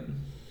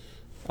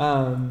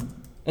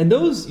 And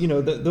those,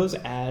 those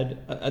add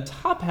a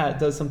top hat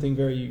does something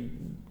very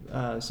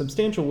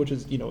substantial, which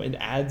is, it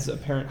adds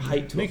apparent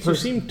height to Makes a you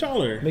person. seem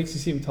taller. Makes you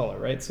seem taller,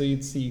 right? So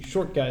you'd see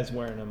short guys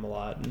wearing them a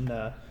lot, and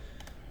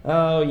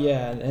oh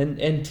yeah,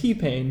 and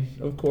T-Pain,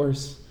 of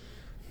course,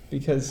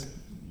 because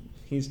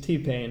he's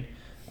T-Pain.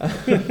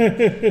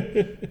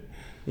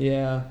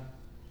 Yeah.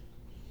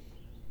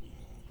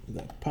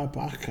 The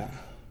papaka.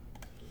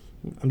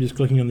 I'm just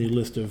clicking on the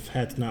list of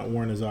hats not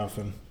worn as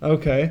often,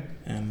 Okay.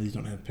 and these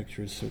don't have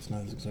pictures, so it's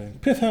not as exciting.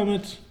 Pith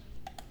helmet,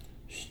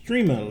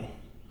 Stremel.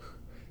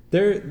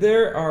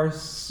 There are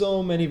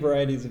so many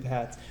varieties of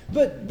hats,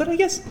 but I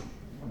guess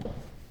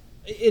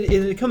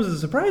it comes as a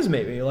surprise,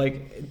 maybe.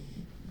 Like,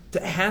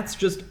 the hats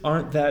just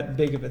aren't that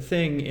big of a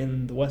thing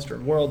in the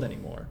Western world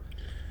anymore.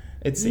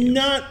 It seems.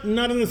 Not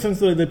in the sense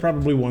that they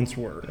probably once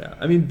were. Yeah,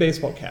 I mean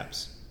baseball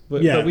caps.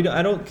 But, Yeah. but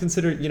I don't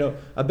consider,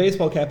 a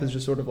baseball cap is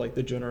just sort of like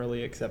the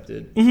generally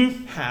accepted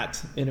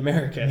hat in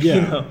America.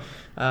 Yeah.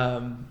 I A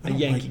don't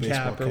Yankee like baseball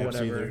cap or caps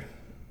whatever. either.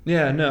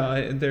 Yeah,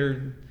 no,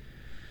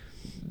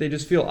 they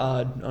just feel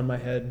odd on my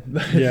head.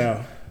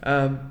 Yeah.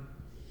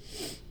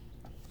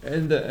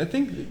 And I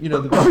think,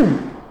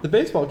 the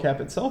baseball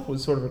cap itself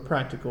was sort of a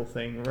practical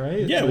thing,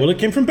 right? Yeah, well, it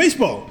came from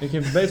baseball. It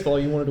came from baseball.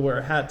 You wanted to wear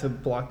a hat to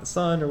block the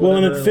sun or Well,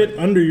 whatever. and it fit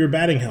under your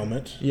batting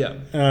helmet. Yeah.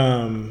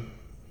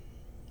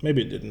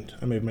 Maybe it didn't.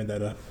 I may have made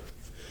that up.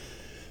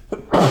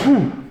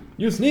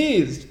 You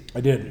sneezed.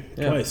 I did,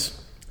 Yeah.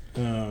 twice.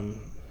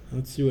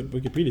 Let's see what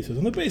Wikipedia says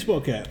on the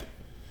baseball cap.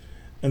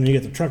 And then you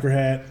get the trucker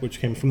hat, which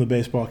came from the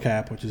baseball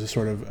cap, which is a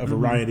sort of a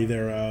variety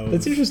thereof.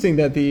 It's interesting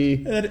that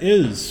That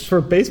is. for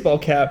baseball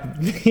cap,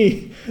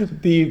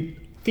 the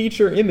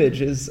feature image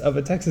is of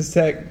a Texas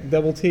Tech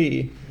double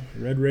T.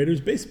 Red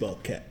Raiders baseball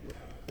cap.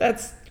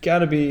 That's got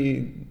to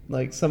be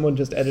like someone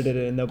just edited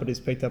it and nobody's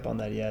picked up on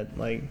that yet.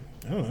 Like,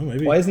 I don't know,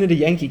 maybe. why isn't it a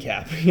Yankee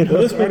cap? Well,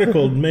 this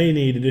article may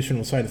need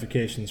additional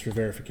citations for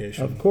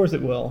verification. Of course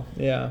it will.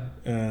 Yeah.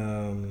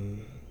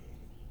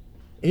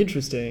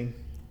 Interesting.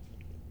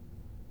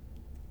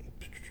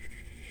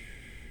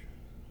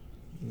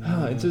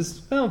 It's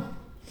just,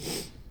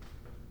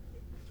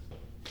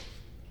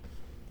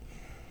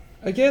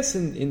 I guess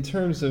in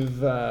terms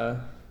of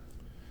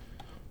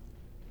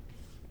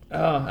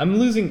I'm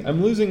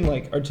losing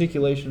like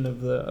articulation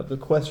of the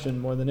question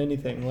more than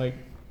anything. Like,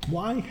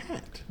 why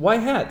hat? why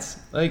hats?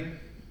 Like,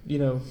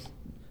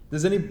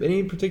 Does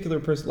any particular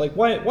person like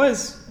why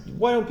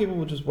don't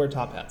people just wear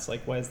top hats?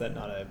 Like why is that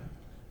not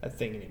a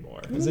thing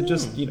anymore? Is it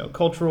just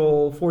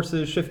cultural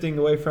forces shifting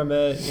away from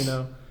it?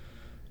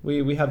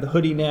 We have the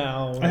hoodie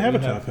now. I have a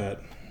top hat.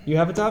 You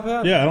have a top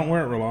hat? Yeah, I don't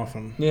wear it real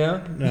often.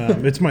 Yeah?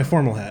 It's my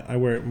formal hat. I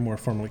wear it more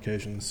formal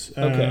occasions.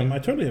 Okay. I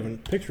totally have a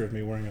picture of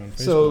me wearing it on Facebook.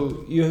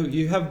 So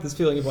you have this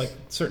feeling of like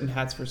certain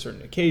hats for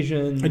certain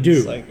occasions? I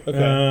do. Like,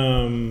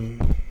 okay.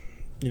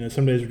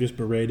 Some days are just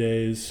beret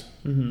days.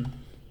 Mm-hmm.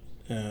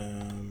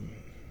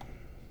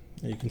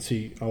 You can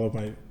see all of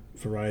my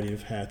variety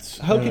of hats.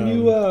 How can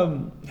you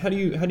how do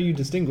you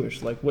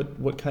distinguish like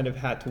what kind of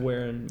hat to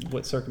wear in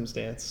what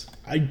circumstance?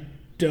 I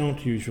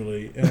don't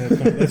usually.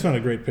 That's not a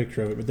great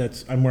picture of it,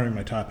 but I'm wearing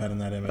my top hat in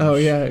that image. Oh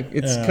yeah,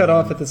 it's cut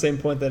off at the same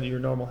point that your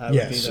normal hat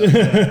would be. Yes.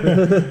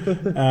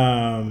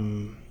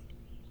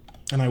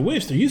 And I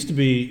wish there used to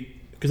be,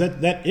 because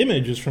that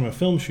image is from a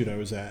film shoot I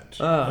was at.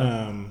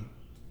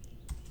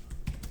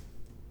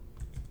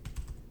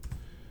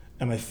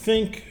 And I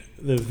think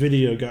the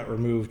video got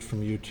removed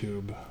from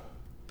YouTube.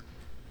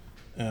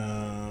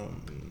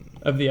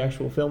 Of the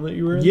actual film that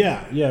you were in?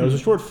 Yeah, it was a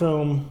short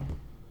film,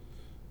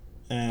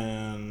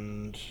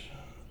 and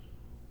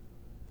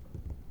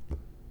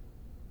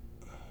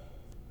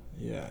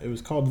it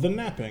was called The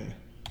Napping,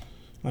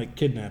 like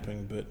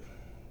kidnapping, but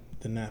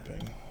The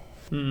Napping.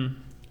 Hmm.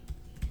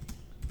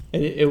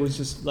 And it was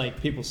just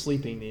like people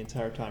sleeping the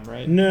entire time,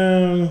 right?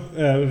 No,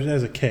 it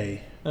has a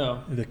K.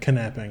 Oh. The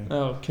knapping.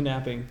 Oh,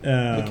 knapping.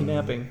 The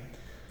knapping.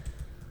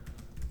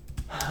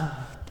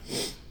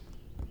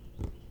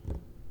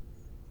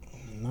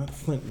 Not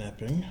flint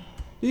napping.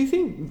 Do you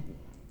think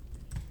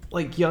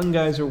like young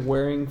guys are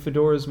wearing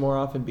fedoras more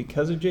often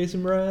because of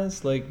Jason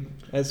Mraz? Like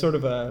as sort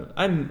of a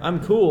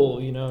I'm cool,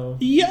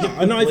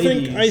 Yeah, and I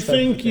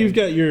think you've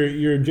got got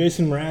your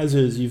Jason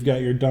Mrazes, you've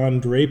got your Don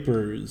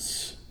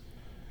Drapers.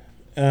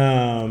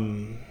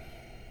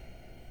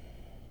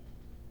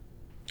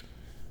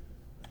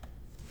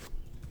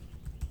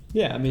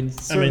 Yeah, I mean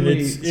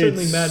certainly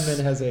it's Mad Men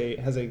has a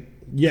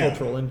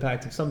cultural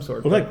impact of some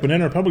sort. Well, like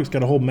Banana Republic's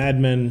got a whole Mad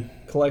Men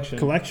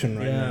collection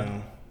right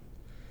now.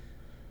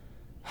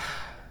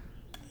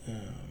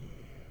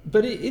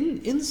 But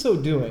in so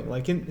doing,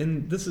 like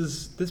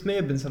this may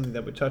have been something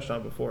that we touched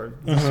on before.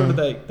 Sort of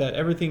that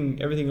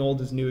everything old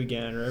is new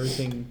again, or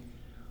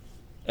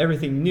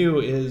everything new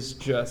is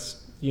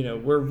just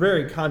we're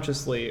very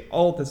consciously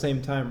all at the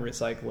same time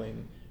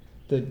recycling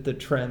the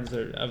trends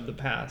of the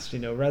past.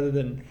 Rather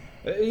than.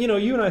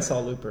 You and I saw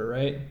Looper,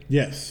 right?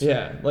 Yes.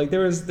 Yeah, like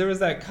there was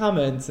that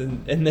comment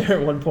in there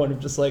at one point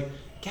of just like,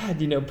 God,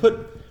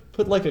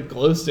 put like a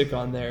glow stick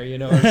on there,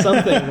 or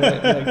something.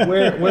 like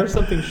wear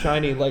something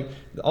shiny. Like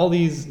all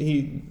these,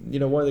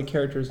 one of the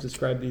characters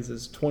described these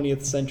as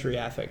 20th century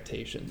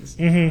affectations.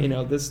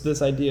 Mm-hmm.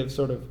 This idea of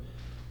sort of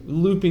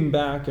looping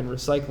back and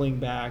recycling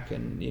back,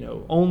 and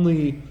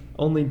only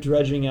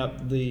dredging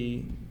up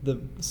the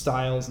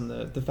styles and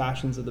the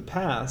fashions of the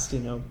past.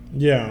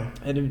 Yeah.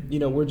 And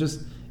we're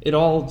just. It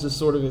all just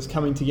sort of is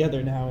coming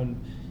together now, and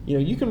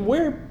you can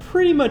wear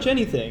pretty much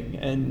anything,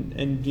 and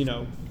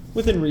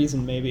within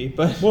reason maybe.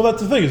 But well,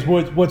 that's the thing is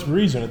what's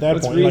reason at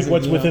that point? Reason, like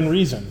what's within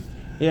reason?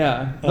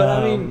 Yeah, but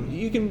I mean,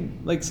 you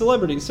can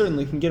celebrities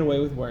certainly can get away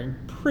with wearing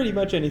pretty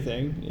much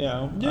anything.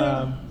 Yeah.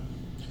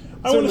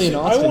 I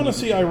want to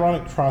see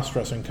ironic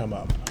cross-dressing come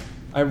up.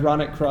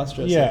 Ironic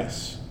cross-dressing.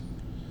 Yes.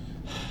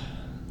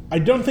 I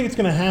don't think it's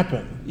going to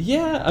happen.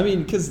 Yeah, I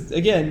mean, because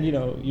again,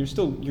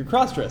 you're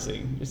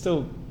cross-dressing. You're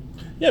still.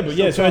 Yeah, but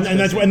so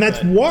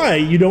that's why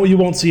you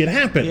won't see it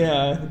happen.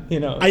 Yeah,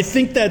 I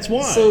think that's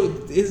why. So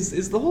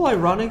is the whole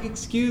ironic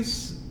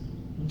excuse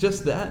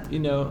just that?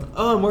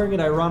 Oh, I'm wearing it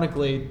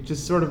ironically,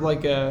 just sort of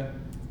like a,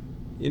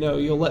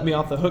 you'll let me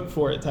off the hook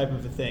for it type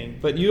of a thing.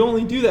 But you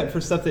only do that for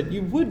stuff that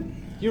you're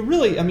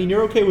really, I mean,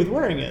 you're okay with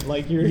wearing it.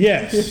 Like you're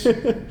yes.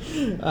 You're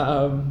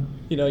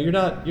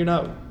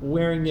not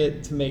wearing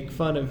it to make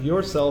fun of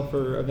yourself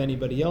or of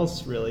anybody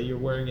else. Really, you're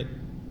wearing it.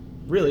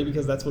 Really,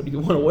 because that's what you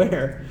want to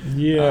wear.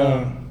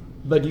 Yeah.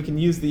 But you can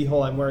use the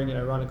whole "I'm wearing it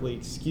ironically"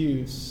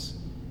 excuse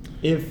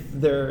if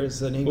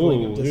there's an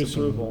inkling of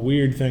disapproval. Some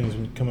weird things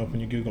would come up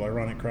when you Google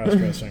ironic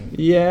cross-dressing.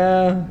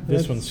 Yeah.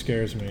 This one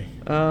scares me.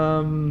 That's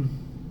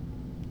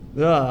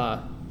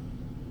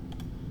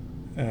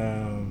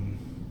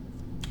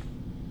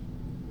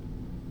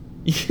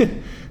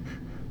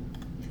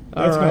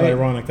not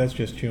ironic. That's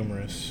just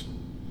humorous.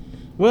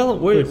 Well,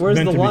 where's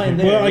the line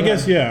there? Well, I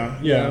guess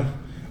yeah.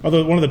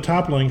 Although one of the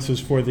top links is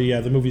for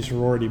the movie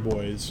Sorority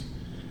Boys.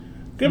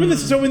 I mean,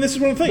 this is one of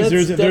the things.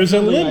 There's a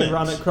limit.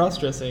 Ironic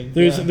cross-dressing.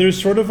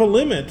 There's sort of a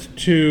limit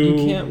to.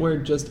 You can't wear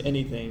just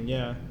anything.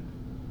 Yeah.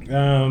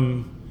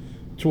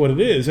 To what it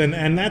is,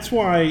 and that's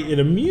why it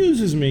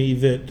amuses me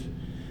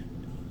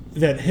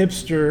that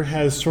hipster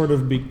has sort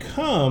of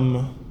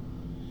become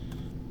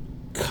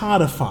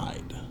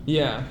codified.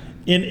 Yeah.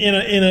 In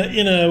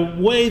a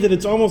way that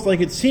it's almost like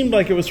it seemed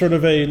like it was sort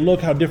of a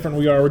look how different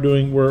we are.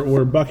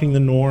 We're bucking the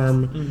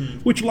norm,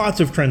 which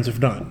lots of trends have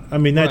done. I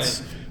mean,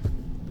 that's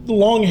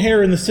long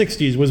hair in the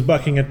 60s was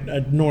bucking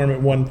a norm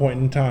at one point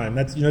in time.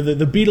 That's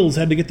the Beatles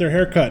had to get their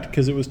hair cut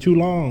because it was too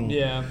long.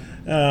 Yeah.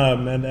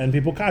 And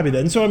people copied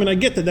that. And so, I mean, I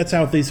get that that's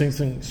how these things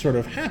sort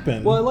of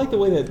happen. Well, I like the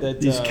way that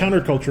these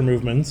counterculture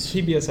movements.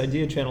 PBS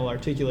Idea Channel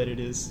articulated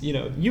is,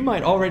 you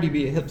might already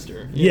be a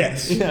hipster.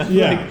 Yes. Yeah.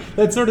 Like,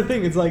 that sort of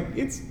thing. It's like,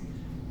 it's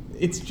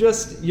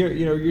just,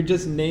 you're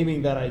just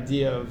naming that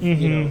idea of,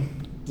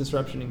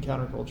 disruption in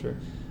counterculture.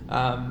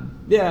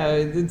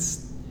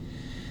 It's...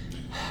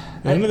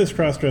 None of this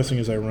cross-dressing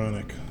is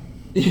ironic.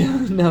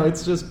 Yeah, no,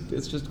 it's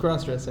just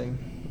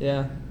cross-dressing.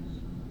 Yeah.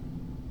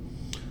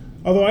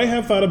 Although I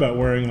have thought about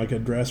wearing like a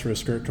dress or a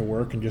skirt to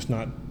work and just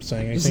not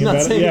saying anything just not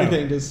about saying it.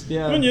 Anything, just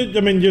yeah.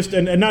 I mean, just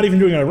and not even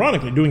doing it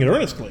ironically, doing it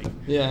earnestly.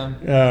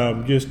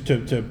 Yeah. Just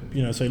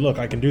to say, look,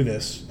 I can do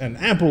this. And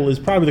Apple is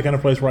probably the kind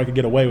of place where I could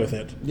get away with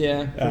it.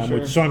 Yeah. For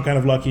sure. So I'm kind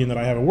of lucky in that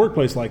I have a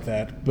workplace like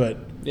that. But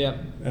yeah,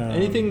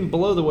 anything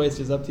below the waist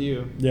is up to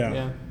you. Yeah.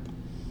 Yeah.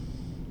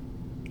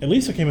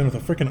 Elisa came in with a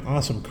freaking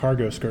awesome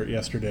cargo skirt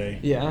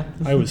yesterday. Yeah.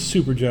 I was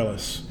super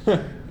jealous.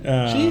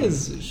 She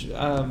is,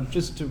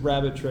 just to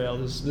rabbit trail,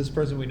 this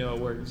person we know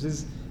at work,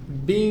 is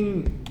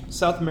being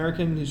South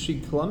American, is she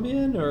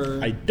Colombian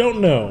or? I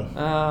don't know.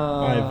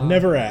 I've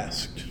never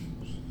asked.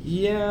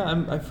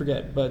 Yeah, I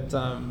forget, but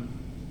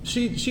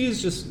she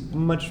is just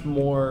much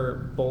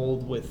more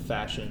bold with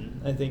fashion,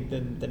 I think,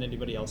 than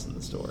anybody else in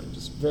the store.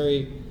 Just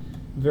very,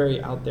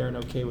 very out there and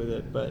okay with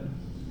it, but...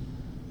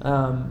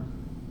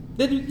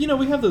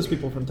 we have those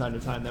people from time to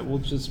time that will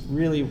just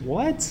really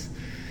what?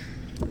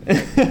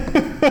 This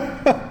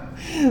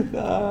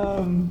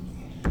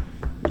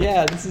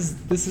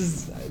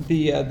is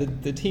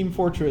the Team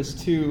Fortress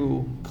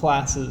 2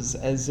 classes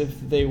as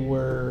if they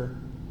were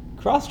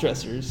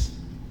cross-dressers.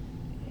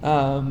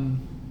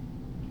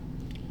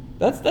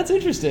 That's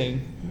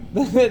interesting.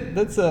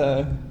 That's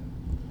a...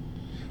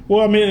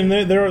 Well, I mean,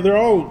 and they're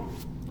all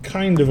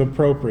kind of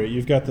appropriate.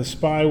 You've got the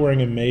spy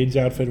wearing a maid's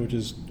outfit, which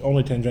is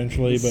only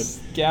tangentially, but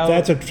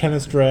that's a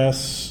tennis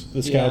dress.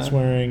 The scout's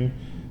wearing.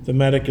 The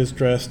medic is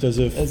dressed as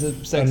a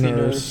sexy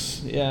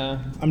nurse. Yeah.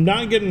 I'm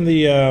not getting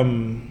the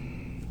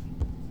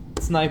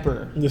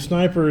sniper. The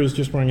sniper is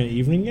just wearing an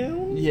evening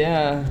gown.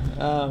 Yeah.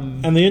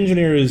 And the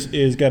engineer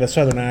is got a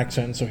southern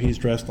accent, so he's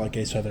dressed like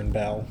a Southern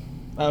belle.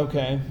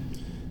 Okay.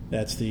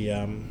 That's the.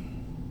 I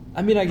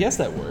mean, I guess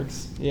that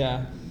works.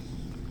 Yeah.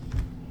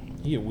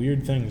 You get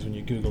weird things when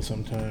you Google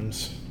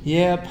sometimes.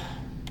 Yep.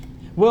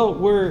 Well,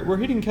 we're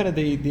hitting kind of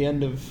the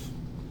end of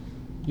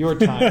your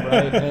time,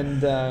 right?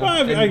 And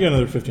I got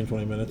another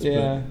 15-20 minutes.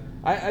 Yeah.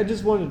 I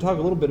just wanted to talk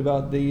a little bit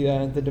about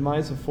the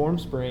demise of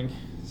FormSpring.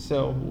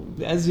 So,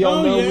 as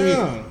y'all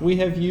know, we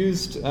have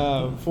used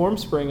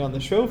FormSpring on the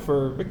show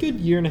for a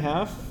good year and a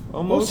half,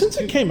 almost. Well, since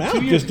it came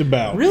out, just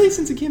about. Really,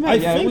 since it came out? I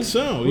think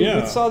so,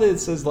 yeah. We saw that it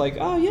says, like,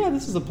 oh, yeah,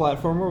 this is a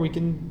platform where we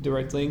can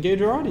directly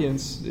engage our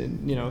audience,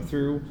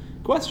 through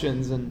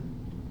questions. And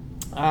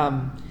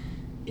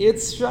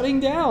it's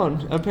shutting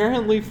down.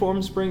 Apparently,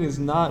 FormSpring is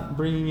not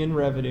bringing in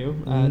revenue.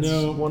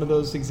 It's one of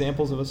those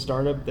examples of a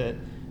startup that,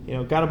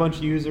 got a bunch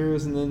of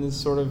users and then is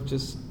sort of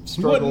just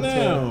struggled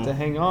to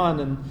hang on.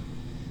 And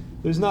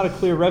there's not a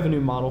clear revenue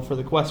model for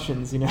the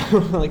questions,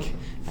 like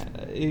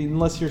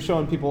unless you're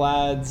showing people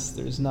ads,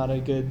 there's not a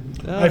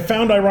good... I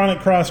found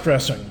ironic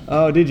cross-dressing.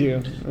 Oh, did you?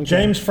 Okay.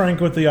 James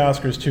Franco at the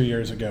Oscars 2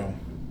 years ago.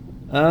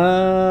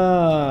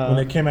 When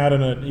they came out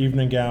in an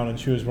evening gown and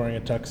she was wearing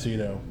a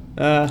tuxedo.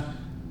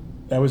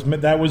 That was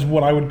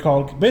what I would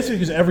call... Basically,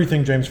 because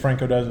everything James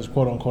Franco does is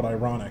quote-unquote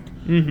ironic.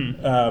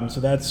 Mm-hmm. So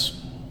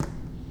that's...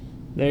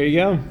 There you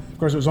go. Of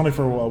course, it was only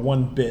for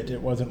one bit.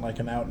 It wasn't like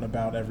an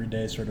out-and-about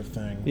everyday sort of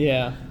thing.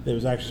 Yeah. It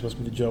was actually supposed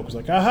to be the joke. It was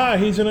like, aha,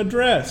 he's in a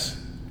dress.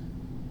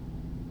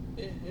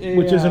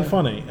 Which isn't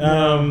funny.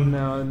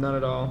 No, not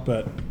at all.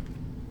 But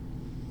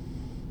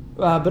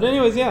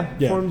anyways,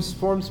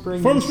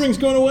 FormSpring. FormSpring's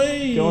going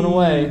away.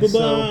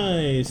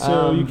 Bye-bye.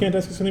 So you can't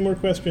ask us any more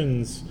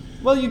questions.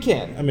 Well, you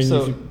can. I mean,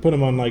 you should put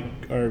them on like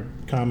our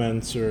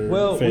comments or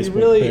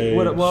Facebook page.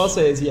 What I'll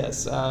say is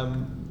yes.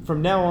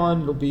 From now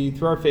on, it'll be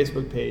through our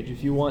Facebook page.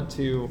 If you want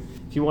to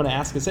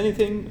ask us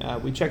anything,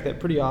 we check that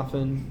pretty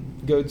often.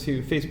 Go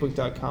to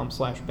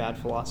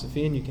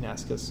facebook.com/badphilosophy, and you can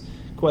ask us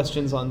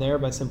questions on there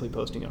by simply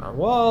posting on our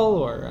wall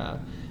or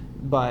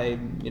by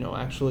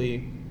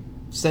actually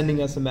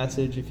sending us a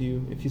message if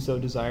you so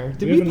desire.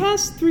 Did we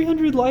pass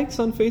 300 likes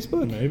on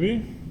Facebook?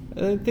 Maybe.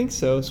 I think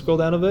so. Scroll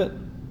down a bit.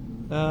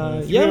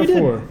 Yeah, we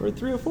did. We're at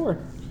 304.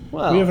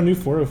 Wow. We have a new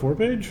 404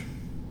 page?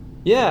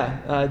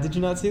 Yeah. Did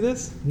you not see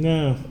this?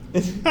 No.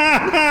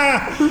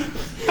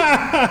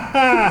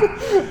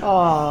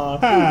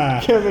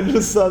 Aw. Kevin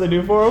just saw the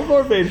new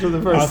 404 page for the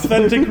first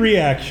time. Authentic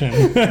reaction.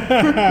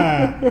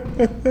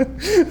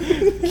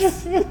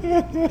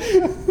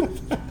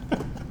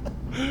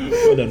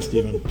 Well done,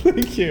 Stephen.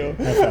 Thank you.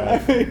 High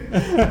five.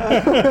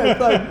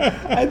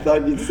 I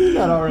thought you'd seen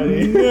that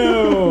already.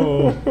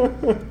 No.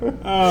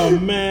 Oh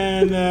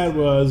man, that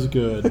was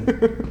good.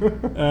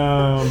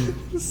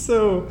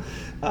 So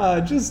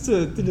Just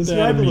to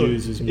describe a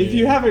amuses little. me. If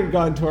you haven't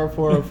gone to our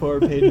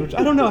 404 page, which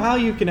I don't know how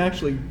you can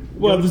actually.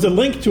 Well, there's a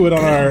link to it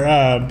on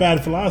our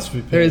Bad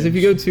Philosophy page. There is. If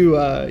you go to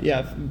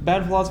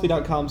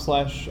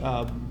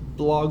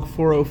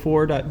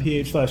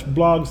badphilosophy.com/blog404.php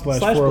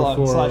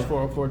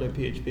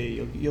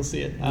 /blog/404. you'll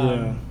see it.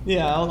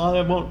 Yeah.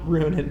 I won't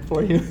ruin it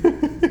for you.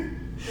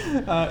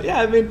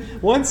 I mean,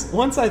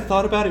 once I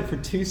thought about it for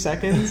 2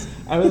 seconds,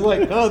 I was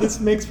like, oh, this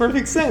makes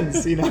perfect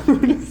sense, And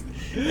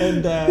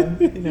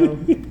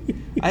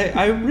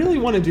I really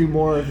want to do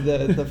more of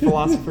the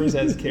philosophers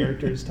as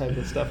characters type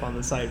of stuff on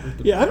the site. With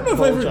the I don't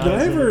know if did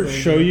I ever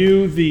show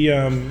you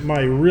the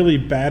my really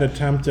bad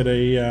attempt at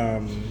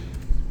a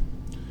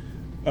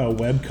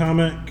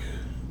webcomic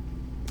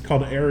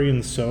called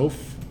Aryan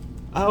Soph?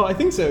 Oh, I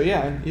think so.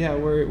 Yeah,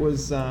 where it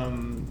was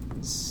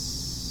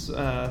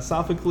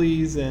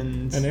Sophocles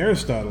and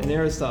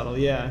Aristotle.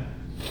 Yeah.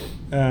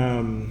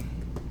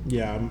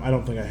 I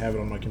don't think I have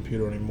it on my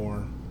computer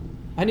anymore.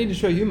 I need to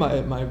show you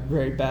my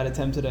very bad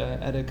attempt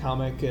at a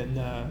comic, and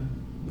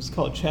it's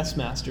called Chess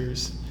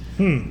Masters.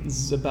 This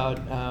is about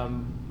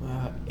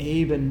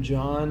Abe and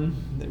John.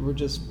 They were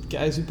just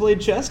guys who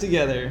played chess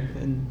together,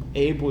 and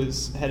Abe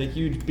had a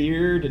huge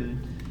beard,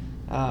 and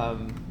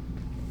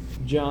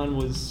John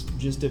was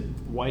just a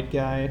white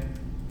guy.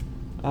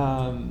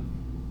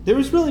 There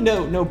was really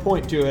no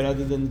point to it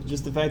other than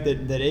just the fact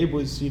that Abe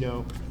was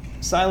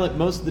silent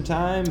most of the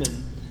time,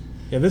 and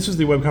yeah, this is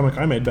the webcomic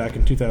I made back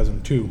in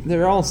 2002.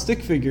 they're all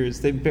stick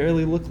figures. They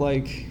barely look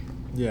like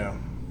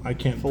I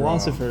can't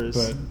philosophers.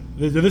 draw,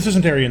 but this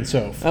isn't Aryan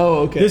Soph.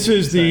 Oh, okay. This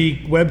is the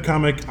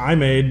webcomic I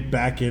made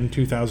back in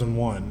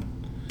 2001.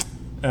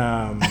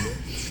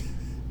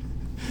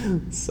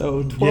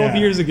 So 12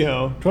 years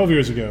ago. 12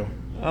 years ago.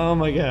 Oh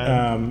my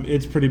god.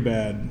 It's pretty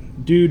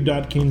bad.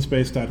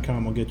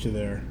 Dude.keenspace.com will get you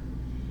there.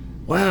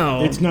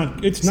 Wow. It's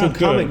not so good.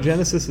 Comic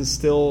Genesis is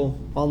still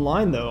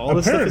online though. All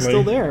this stuff is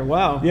still there.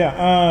 Wow.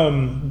 Yeah,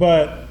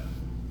 but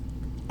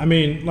I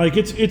mean, like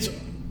it's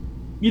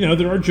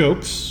there are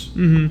jokes.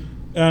 Mm-hmm.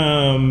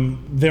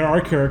 There are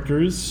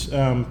characters.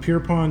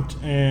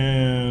 Pierpont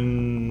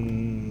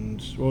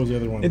and what was the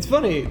other one? It's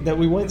funny that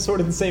we went sort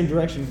of the same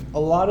direction. A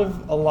lot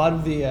of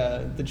the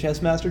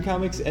Chessmaster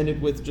comics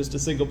ended with just a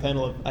single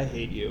panel of "I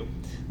hate you,"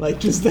 like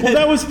just that.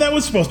 That was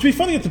supposed to be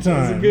funny at the time.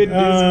 It was a good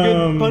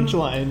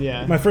punchline.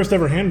 Yeah. My first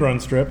ever hand-drawn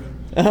strip.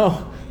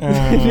 Oh,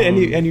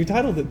 and you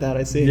titled it that,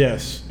 I see.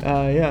 Yes.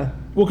 Yeah.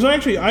 Well,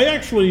 because I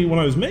actually when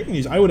I was making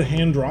these, I would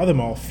hand draw them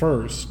all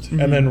first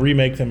and then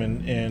remake them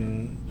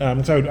in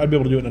because I'd be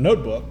able to do it in a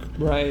notebook.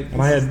 Right.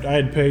 And I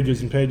had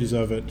pages and pages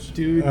of it.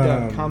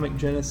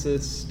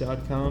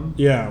 Dude.comicgenesis.com.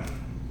 Yeah.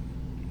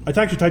 I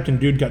actually typed in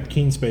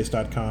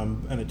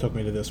dude.keenspace.com and it took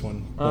me to this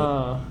one.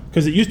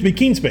 Because it used to be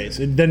Keenspace.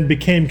 It then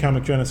became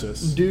Comic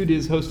Genesis. Dude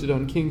is hosted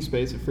on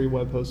Kingspace, a free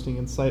web hosting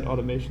and site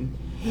automation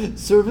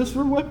service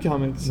for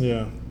webcomics.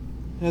 Yeah.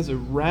 It has a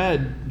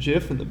rad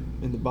GIF in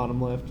the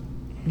bottom left.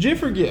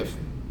 GIF or GIF?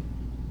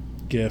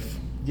 GIF.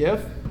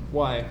 GIF?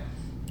 Why?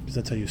 Because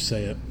that's how you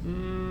say it.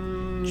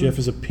 GIF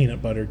is a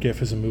peanut butter.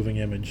 GIF is a moving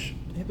image.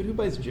 Yeah, but who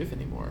buys GIF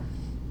anymore?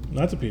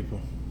 Lots of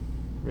people.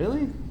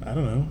 Really? I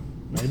don't know.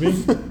 Maybe.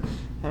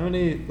 How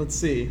many? Let's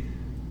see.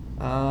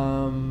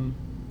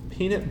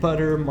 Peanut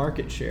butter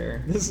market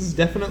share. This is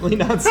definitely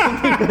not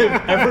something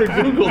I've ever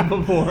Googled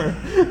before.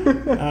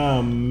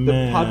 Oh, man.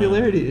 The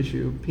popularity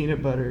issue.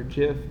 Peanut butter,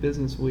 GIF,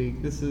 Business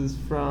Week. This is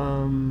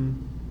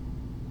from...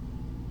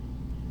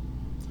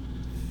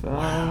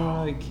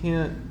 Wow. I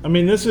can't... I'm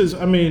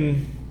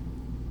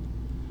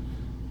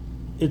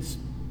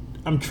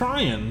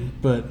trying,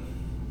 but...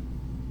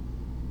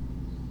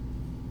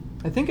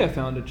 I think I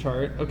found a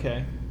chart.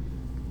 Okay.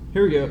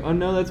 Here we go. Oh,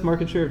 no, that's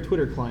market share of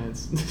Twitter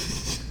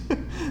clients.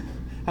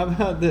 How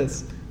about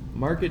this?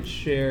 Market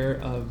share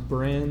of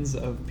brands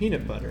of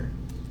peanut butter.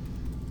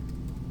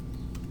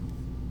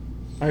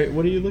 All right,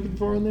 what are you looking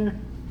for in there?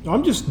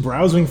 I'm just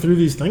browsing through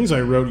these things I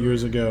wrote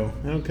years ago.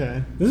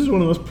 Okay. This is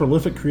one of the most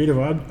prolific creative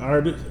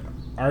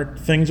art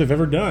things I've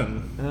ever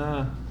done.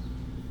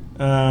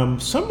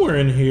 Somewhere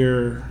in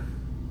here,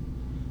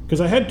 because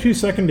I had two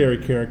secondary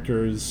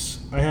characters.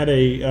 I had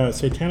a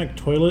satanic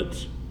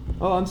toilet.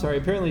 Oh, I'm sorry.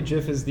 Apparently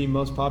Jif is the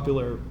most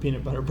popular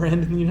peanut butter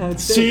brand in the United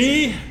States.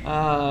 See?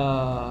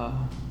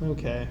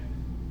 Okay.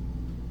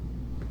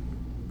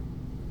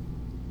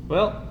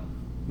 Well,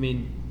 I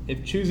mean,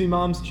 if choosy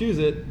moms choose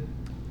it,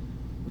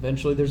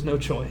 eventually there's no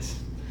choice.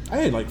 I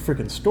had like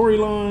freaking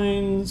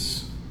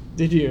storylines.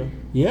 Did you?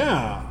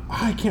 Yeah.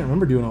 I can't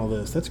remember doing all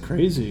this. That's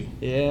crazy.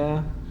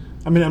 Yeah.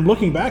 I mean, I'm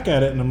looking back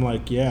at it and I'm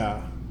like,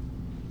 yeah.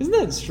 Isn't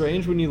that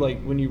strange when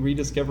you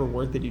rediscover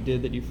work that you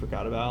did that you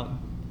forgot about?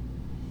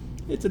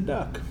 It's a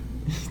duck.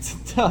 It's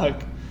a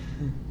duck.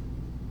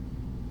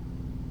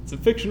 It's a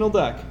fictional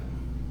duck.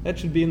 That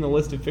should be in the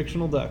list of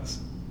fictional ducks.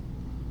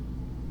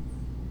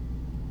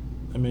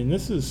 I mean,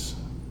 this is...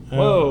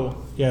 Whoa.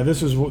 Yeah,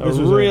 this was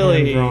a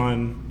really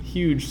hand-drawn...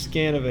 huge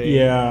scan of a...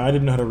 Yeah, I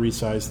didn't know how to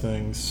resize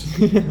things.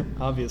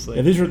 Obviously.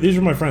 Yeah, these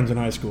were my friends in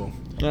high school.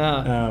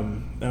 Ah.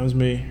 That was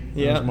me. That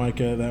yeah. was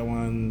Micah. That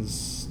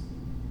one's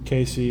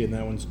Casey, and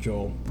that one's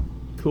Joel.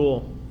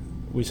 Cool.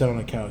 We sat on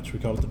a couch. We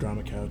called it the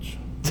drama couch.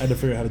 I had to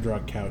figure out how to draw a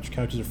couch.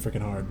 Couches are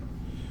freaking hard.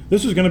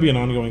 This was going to be an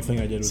ongoing thing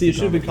I did with See, the it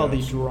should be drama called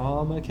the couch.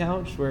 drama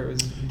couch, where it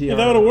was DR. Yeah,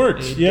 that would have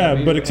worked.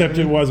 Yeah, but except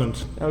it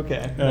wasn't.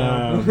 Okay.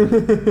 No.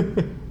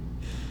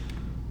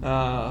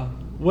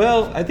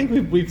 Well, I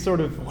think we've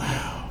sort of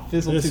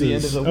fizzled to the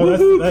end of the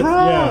woohoo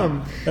prom.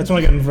 Yeah, that's when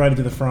I got invited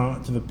to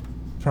the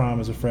prom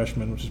as a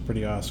freshman, which is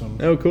pretty awesome.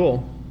 Oh,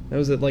 cool. That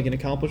was like an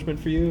accomplishment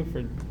for you.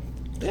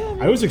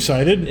 I was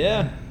excited.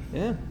 Yeah.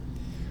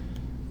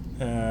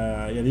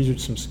 These are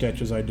some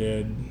sketches I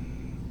did.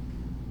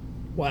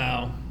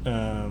 Wow.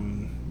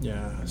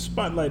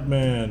 Spotlight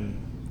Man,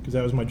 because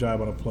that was my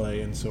job on a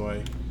play, and so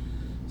I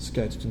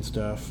sketched and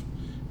stuff.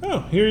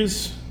 Oh,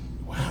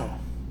 wow.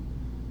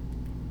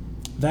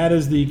 That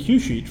is the cue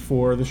sheet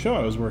for the show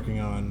I was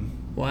working on.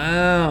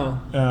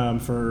 Wow.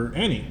 For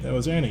Annie. That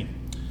was Annie.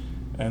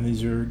 And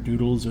these are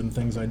doodles and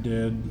things I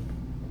did.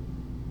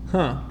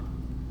 Huh.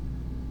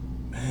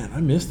 Man, I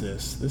miss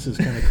this. This is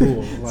kind of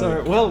cool.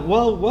 Sorry.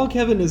 Well,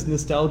 Kevin is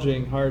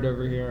nostalging hard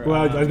over here.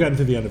 Well, I've gotten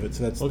to the end of it,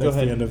 so that's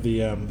the end of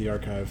the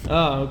archive.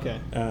 Oh, okay.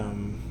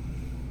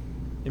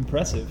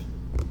 Impressive.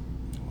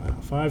 Wow,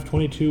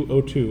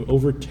 5/22/02,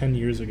 over 10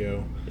 years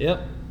ago.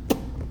 Yep.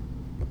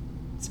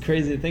 It's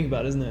crazy to think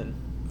about, isn't it?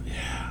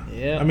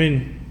 Yeah. I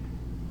mean,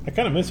 I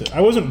kind of miss it.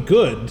 I wasn't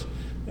good,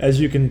 as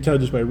you can tell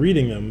just by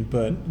reading them,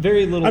 but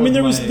very little. I mean,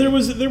 there was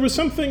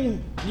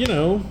something,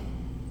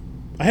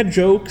 I had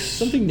jokes.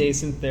 Something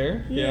nascent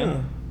there.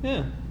 Yeah.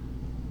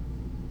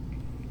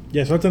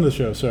 Yeah, so let's end the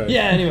show. Sorry.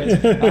 Yeah,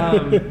 anyways.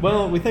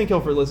 Well, we thank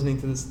y'all for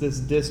listening to this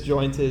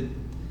disjointed,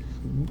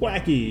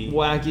 wacky,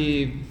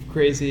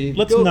 crazy.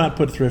 Let's not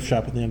put Thrift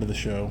Shop at the end of the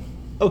show.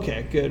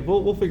 Okay, good.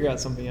 We'll figure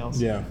out something else.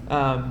 Yeah.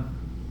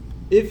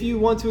 If you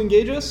want to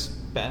engage us,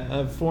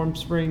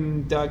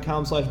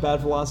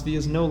 formspring.com/badphilosophy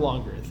is no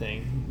longer a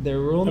thing.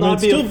 There will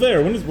not be. It's still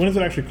there. When is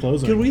it actually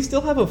closing? Could we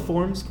still have a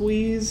form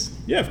squeeze?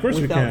 Yeah, of course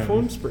we can. Without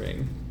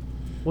Formspring,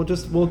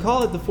 we'll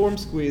call it the form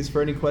squeeze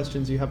for any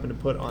questions you happen to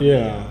put on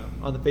the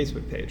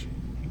Facebook page.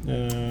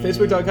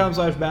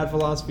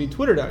 Facebook.com/badphilosophy,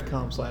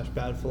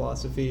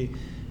 Twitter.com/badphilosophy.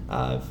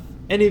 If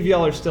any of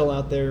y'all are still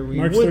out there,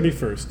 March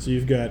 31st. So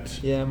you've got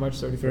March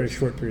 31st. A very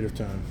short period of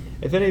time.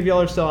 If any of y'all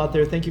are still out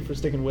there, thank you for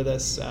sticking with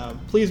us.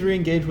 Please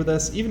re-engage with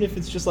us, even if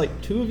it's just like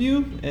two of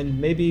you,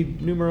 and maybe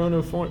numero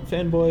uno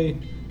fanboy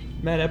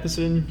Matt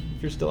Epperson.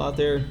 If you're still out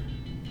there,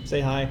 say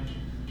hi.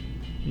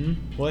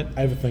 What?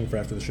 I have a thing for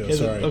after the show.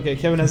 Sorry. Okay,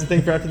 Kevin has a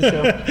thing for after the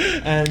show,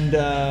 and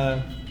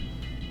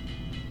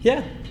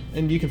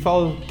and you can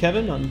follow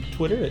Kevin on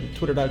Twitter at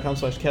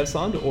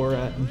twitter.com/kevsond or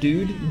at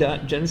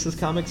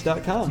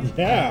dude.genesiscomics.com.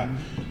 Yeah.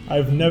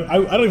 I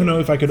don't even know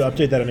if I could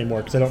update that anymore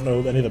because I don't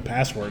know any of the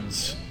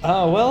passwords.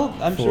 Well,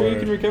 I'm sure you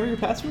can recover your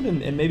password,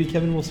 and maybe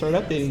Kevin will start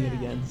updating it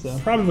again. So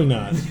probably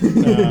not.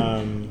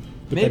 But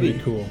maybe. That'd be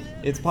cool.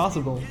 It's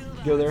possible.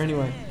 Go there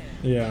anyway.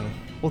 Yeah.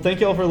 Well,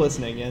 thank you all for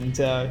listening, and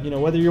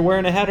whether you're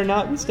wearing a hat or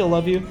not, we still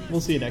love you.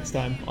 We'll see you next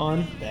time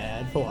on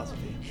Bad Philosophy.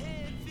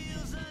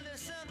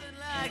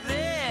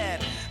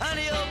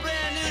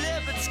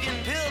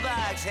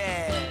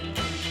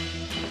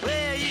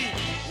 Well, you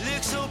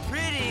look so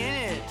pretty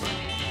in it.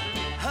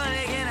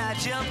 Honey, can I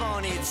jump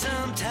on it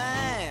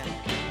sometime?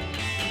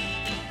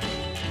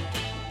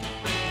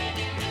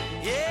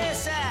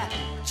 Yes, I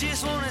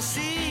just want to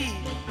see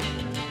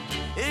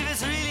if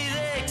it's really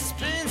the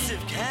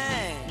expensive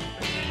kind.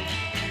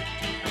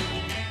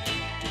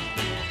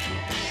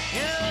 You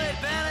know, it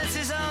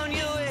balances on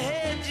your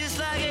head just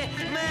like a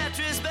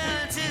mattress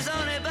balances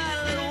on a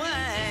bottle of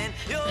wine.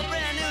 Your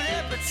brand new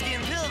leopard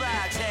skin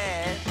pillbox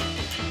hat.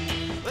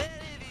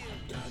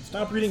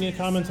 Stop reading any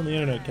comments on the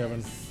internet,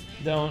 Kevin.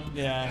 Don't,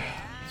 yeah.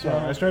 Sorry,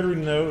 I started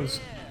reading those.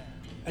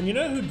 And you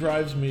know who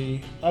drives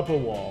me up a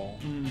wall?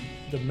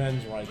 The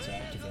men's rights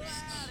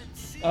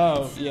activists.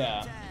 Oh,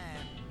 yeah.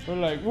 They're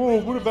like,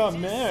 whoa, what about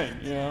men?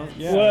 Yeah.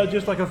 Well,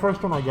 just like the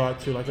first one I got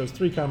to, like I was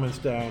 3 comments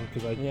down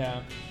because I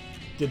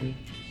didn't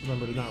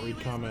remember to not read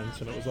comments,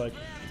 and it was like,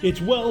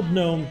 it's well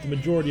known that the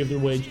majority of their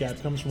wage gap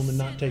comes from women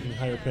not taking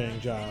higher paying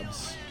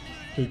jobs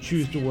who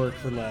choose to work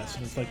for less.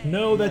 And it's like,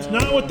 no, that's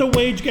not what the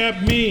wage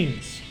gap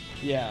means.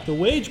 Yeah. The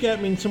wage gap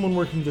means someone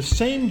working the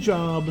same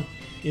job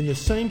in the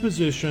same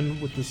position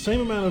with the same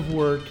amount of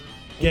work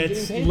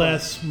gets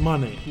less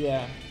money.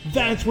 Yeah.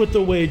 That's what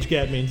the wage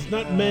gap means. It's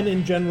not men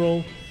in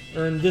general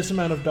earn this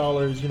amount of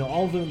dollars.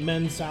 All the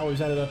men's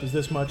salaries added up is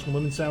this much and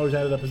women's salaries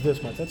added up is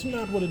this much. That's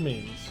not what it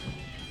means.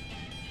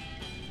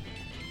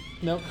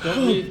 Nope.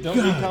 Don't read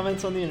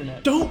comments on the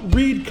internet. Don't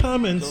read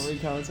comments,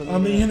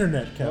 on the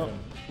internet, Kevin. Nope.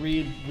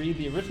 Read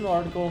the original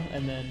article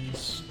and then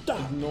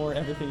ignore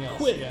everything else.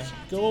 Quit. Yeah.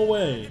 Go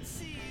away.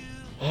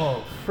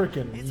 Oh,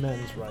 freaking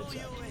men's rights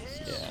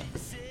activists. Yeah.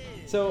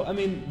 So, I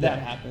mean, that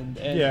happened.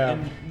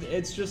 And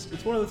it's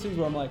one of those things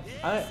where I'm like,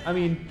 I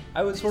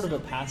was sort of a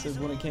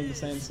passive when it came to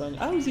Samsung.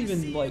 I was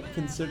even,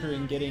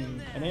 considering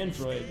getting an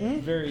Android,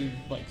 very,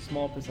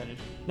 small percentage.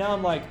 Now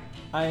I'm like,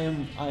 I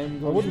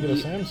wouldn't get a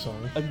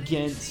Samsung.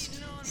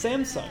 Against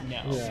Samsung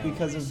now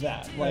because of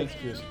that.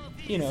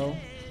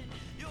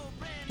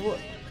 well,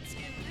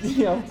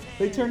 you know,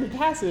 they turned a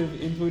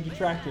passive into a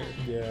detractor.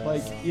 Yeah.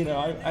 Like, you know,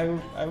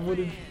 I would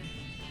have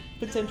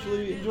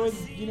potentially enjoyed,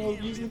 you know,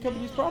 using the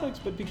company's products,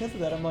 but because of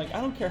that, I'm like,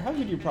 I don't care how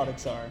good your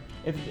products are.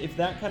 If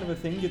that kind of a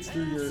thing gets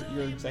through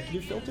your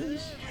executive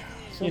filters,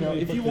 you know,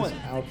 if you want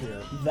out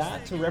here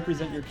that to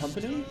represent your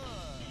company,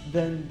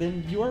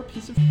 then you are a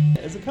piece of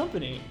as a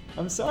company.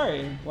 I'm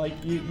sorry, like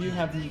you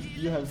have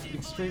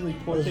extremely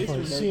poor taste.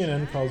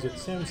 CNN calls it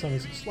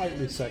Samsung's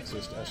slightly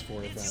sexist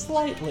S4 event.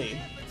 Slightly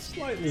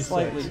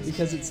Sexist.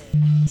 because it's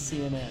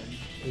CNN.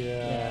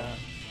 Yeah.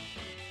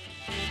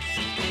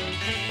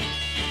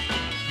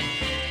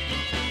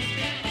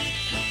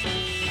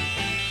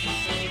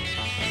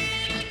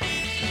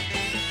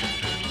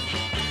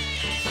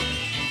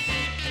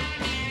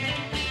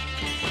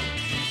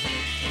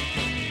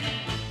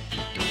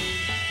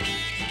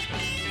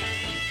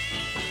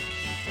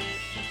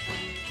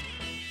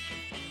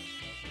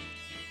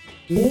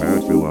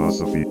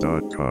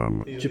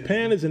 BadPhilosophy.com.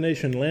 Japan is a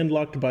nation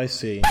landlocked by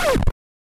sea.